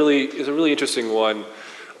 though, is a really interesting one.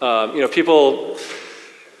 People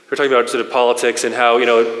are talking about sort of politics and how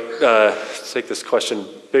let's take this question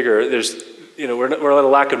bigger. We're at a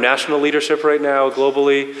lack of national leadership right now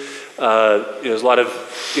globally. There's a lot of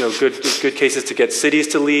good cases to get cities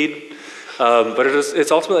to lead, but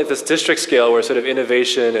it's ultimately at this district scale where sort of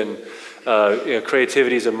innovation and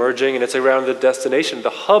creativity is emerging, and it's around the destination, the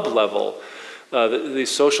hub level.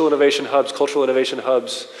 These social innovation hubs, cultural innovation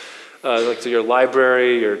hubs, like your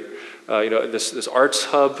library, this arts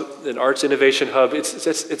hub, an arts innovation hub. It's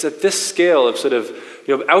at this scale of sort of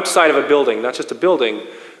outside of a building, not just a building,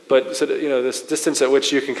 but sort of, this distance at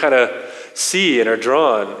which you can kind of see and are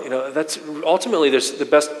drawn. That's ultimately the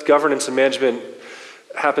best governance and management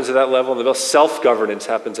happens at that level, and the best self-governance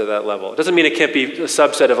happens at that level. It doesn't mean it can't be a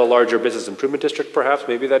subset of a larger business improvement district, perhaps.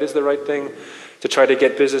 Maybe that is the right thing, to try to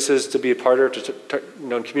get businesses to be a part of,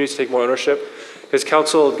 and communities to take more ownership. Because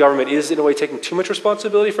council government is, in a way, taking too much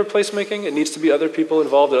responsibility for placemaking. It needs to be other people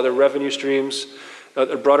involved, other revenue streams,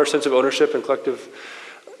 a broader sense of ownership and collective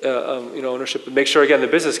ownership. And make sure, again, the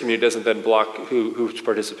business community doesn't then block who's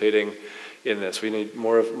participating in this. We need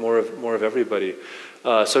more of everybody.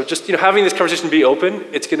 So just having this conversation be open,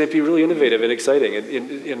 it's going to be really innovative and exciting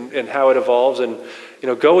in how it evolves. And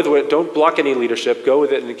go with it. Don't block any leadership. Go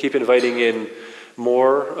with it and keep inviting in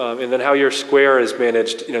more. And then how your square is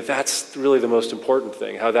managed. That's really the most important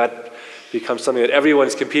thing. How that becomes something that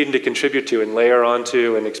everyone's competing to contribute to and layer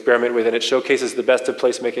onto and experiment with. And it showcases the best of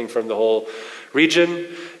placemaking from the whole region.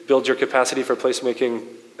 Builds your capacity for placemaking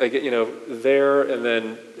there,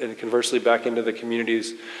 and conversely back into the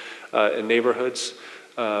communities and neighborhoods.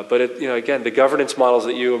 But again, the governance models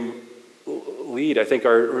that you lead, I think,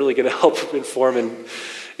 are really going to help inform, and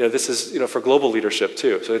this is for global leadership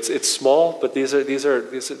too. So it's small, but there's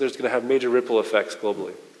going to have major ripple effects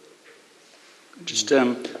globally. Just,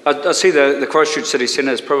 I see the Christchurch City Centre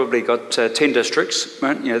has probably got 10 districts,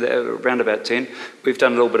 right? Around about 10. We've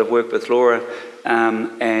done a little bit of work with Laura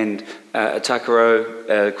and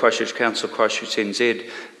Ōtākaro, Christchurch Council, Christchurch NZ,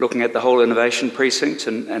 looking at the whole innovation precinct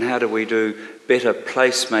and how do we do better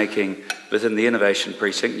placemaking within the innovation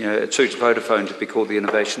precinct. It suits Vodafone to be called the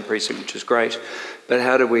innovation precinct, which is great. But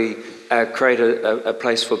how do we create a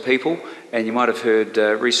place for people? And you might have heard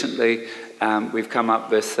recently we've come up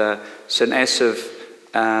with St Asaph,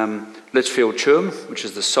 Litchfield Churm, which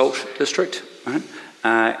is the salt district, right?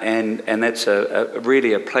 And that's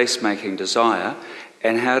really a placemaking desire.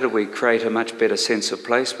 And how do we create a much better sense of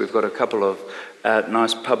place? We've got a couple of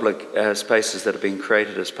nice public spaces that have been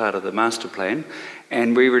created as part of the master plan,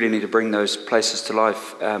 and we really need to bring those places to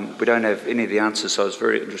life. We don't have any of the answers, so I was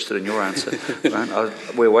very interested in your answer. Right?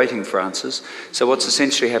 We're waiting for answers. So what's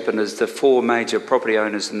essentially happened is the 4 major property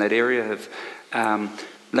owners in that area have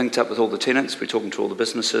linked up with all the tenants. We're talking to all the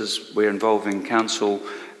businesses. We're involving council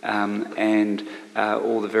and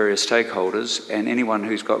all the various stakeholders, and anyone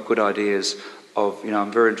who's got good ideas of,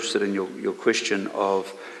 I'm very interested in your question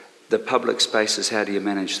of the public spaces, how do you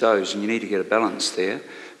manage those? And you need to get a balance there,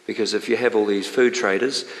 because if you have all these food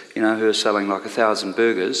traders, who are selling like 1,000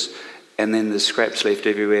 burgers, and then there's scraps left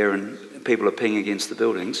everywhere and people are peeing against the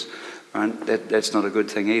buildings, right? That's not a good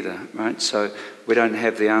thing either, right? So we don't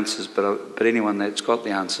have the answers, but anyone that's got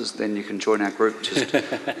the answers, then you can join our group. Just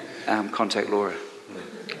contact Laura.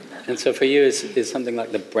 And so for you, is something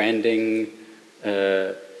like the branding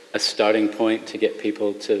a starting point to get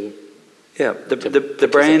people to? Yeah, the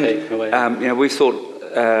brand. We've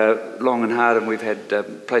thought long and hard, and we've had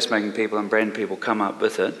placemaking people and brand people come up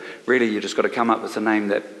with it. Really, you just got to come up with a name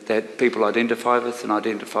that people identify with and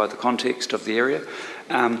identify the context of the area.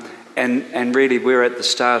 And really, we're at the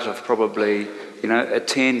start of probably a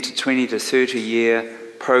 10 to 20 to 30 year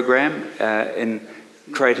program in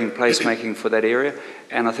creating placemaking for that area.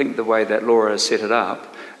 And I think the way that Laura has set it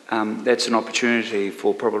up, that's an opportunity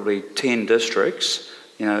for probably 10 districts.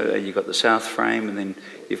 You've got the south frame, and then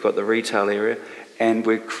you've got the retail area, and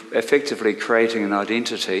we're effectively creating an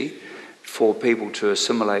identity for people to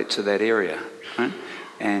assimilate to that area, right?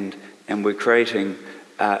 And we're creating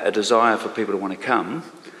a desire for people to want to come,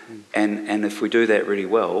 and if we do that really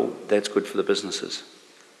well, that's good for the businesses.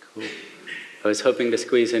 Cool. I was hoping to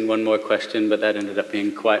squeeze in one more question, but that ended up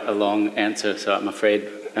being quite a long answer, so I'm afraid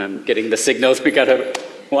getting the signals, we got to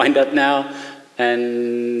wind up now.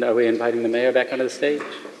 And are we inviting the mayor back onto the stage?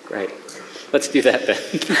 Great. Let's do that then.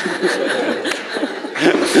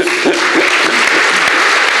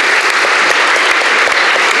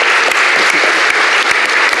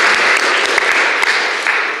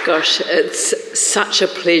 Gosh, it's such a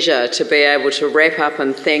pleasure to be able to wrap up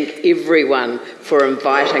and thank everyone for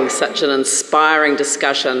inviting such an inspiring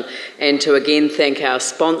discussion, and to again thank our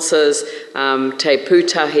sponsors, Te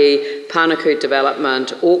Pūtahi, Panuku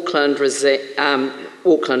Development, Auckland,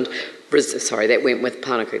 sorry, that went with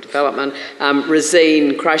Panuku Development,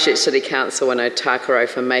 Resene, Christchurch City Council and Ōtākaro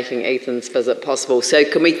for making Ethan's visit possible. So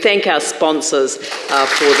can we thank our sponsors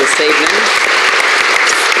for this evening?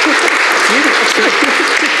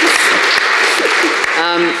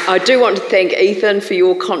 I do want to thank Ethan for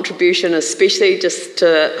your contribution, especially just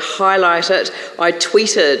to highlight it. I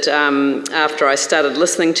tweeted after I started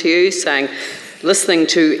listening to you saying, listening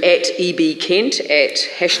to @EB Kent,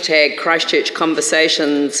 #Christchurch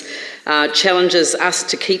Conversations, challenges us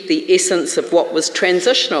to keep the essence of what was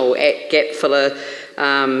transitional @Gapfiller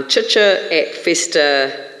Chicha,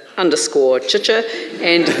 @Festa_Chicha,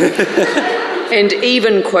 and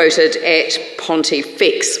even quoted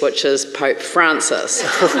 @Pontifex, which is Pope Francis.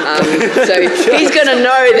 So he's going to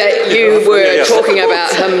know that you were talking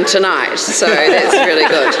about him tonight, so that's really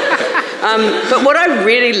good. But what I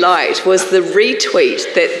really liked was the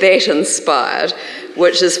retweet that inspired,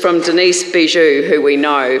 which is from Denise Bijou, who we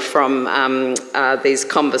know from these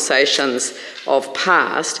conversations of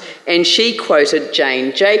past, and she quoted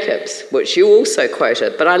Jane Jacobs, which you also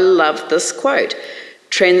quoted, but I love this quote.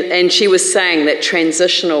 And she was saying that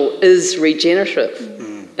transitional is regenerative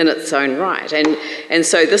in its own right. And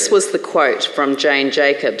so this was the quote from Jane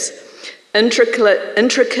Jacobs.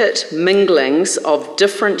 Intricate minglings of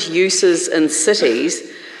different uses in cities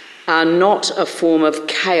are not a form of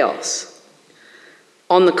chaos.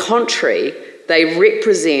 On the contrary, they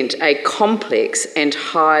represent a complex and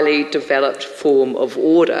highly developed form of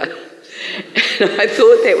order. And I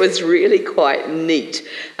thought that was really quite neat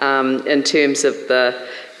in terms of the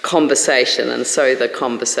conversation, and so the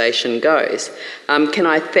conversation goes. Can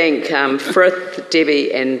I thank Frith,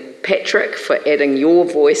 Debbie and Patrick for adding your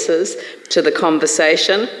voices to the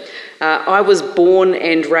conversation. I was born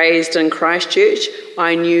and raised in Christchurch.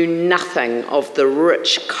 I knew nothing of the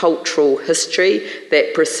rich cultural history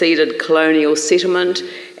that preceded colonial settlement,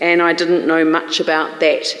 and I didn't know much about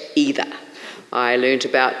that either. I learnt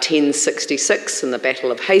about 1066 and the Battle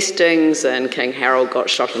of Hastings, and King Harold got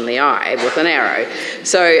shot in the eye with an arrow.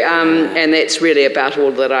 So, and that's really about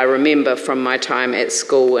all that I remember from my time at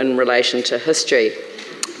school in relation to history.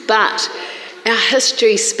 But our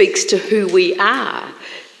history speaks to who we are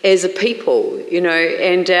as a people, you know,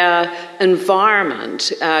 and our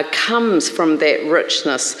environment comes from that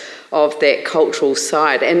richness of that cultural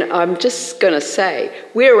side. And I'm just going to say,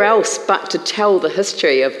 where else but to tell the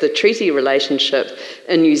history of the treaty relationship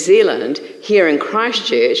in New Zealand, here in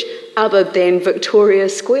Christchurch, other than Victoria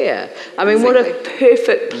Square? I mean, what a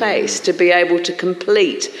perfect place to be able to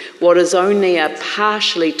complete what is only a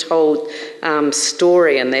partially told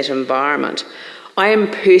story in that environment. I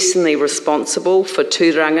am personally responsible for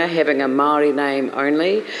Tūranga having a Māori name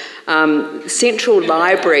only. Central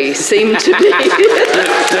Library seemed to be...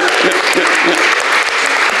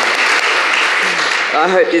 I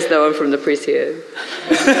hope there's no one from the press here.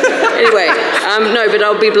 Anyway, no, but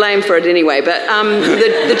I'll be blamed for it anyway. But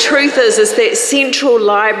the truth is that Central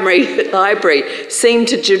Library seemed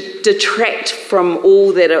to detract from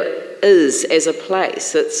all that it is as a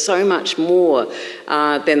place. It's so much more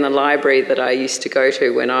than the library that I used to go to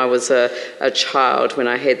when I was a child, when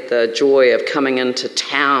I had the joy of coming into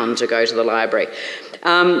town to go to the library.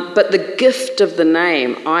 But the gift of the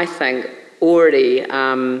name, I think, already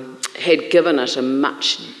had given it a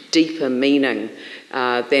much deeper meaning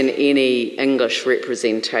than any English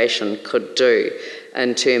representation could do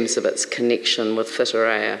in terms of its connection with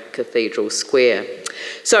Whitireia Cathedral Square.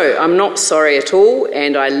 So I'm not sorry at all,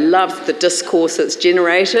 and I love the discourse it's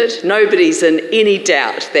generated. Nobody's in any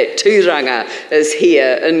doubt that Tūranga is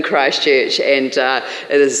here in Christchurch, and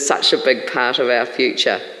it is such a big part of our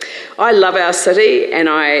future. I love our city, and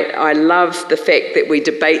I love the fact that we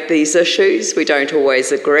debate these issues. We don't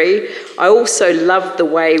always agree. I also love the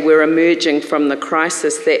way we're emerging from the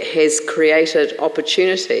crisis that has created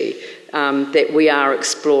opportunity that we are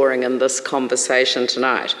exploring in this conversation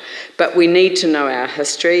tonight. But we need to know our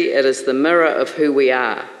history. It is the mirror of who we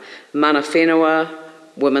are. Mana whenua,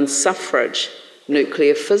 women's suffrage,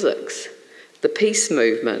 nuclear physics, the peace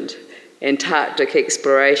movement, Antarctic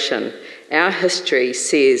exploration. Our history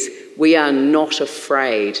says we are not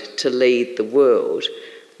afraid to lead the world.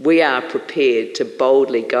 We are prepared to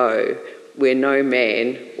boldly go where no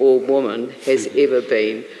man or woman has ever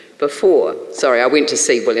been before. Sorry, I went to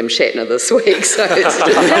see William Shatner this week, so it's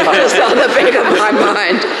just on the back of my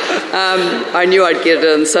mind. I knew I'd get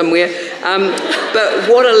it in somewhere. But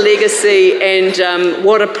what a legacy and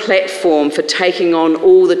what a platform for taking on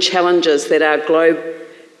all the challenges that our globe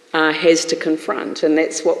has to confront. And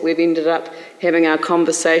that's what we've ended up having our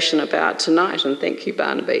conversation about tonight. And thank you,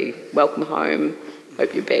 Barnaby. Welcome home.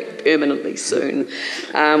 Hope you're back permanently soon.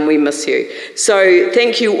 We miss you. So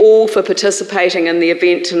thank you all for participating in the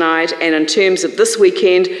event tonight. And in terms of this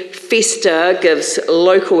weekend, Festa gives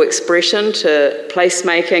local expression to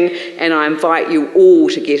placemaking, and I invite you all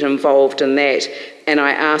to get involved in that. And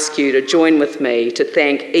I ask you to join with me to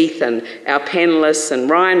thank Ethan, our panellists, and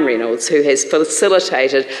Ryan Reynolds, who has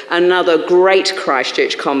facilitated another great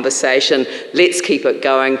Christchurch conversation. Let's keep it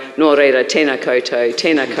going. Nō reira, tēnā koutou,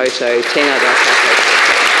 tēnā koutou, tēnā rā koutou.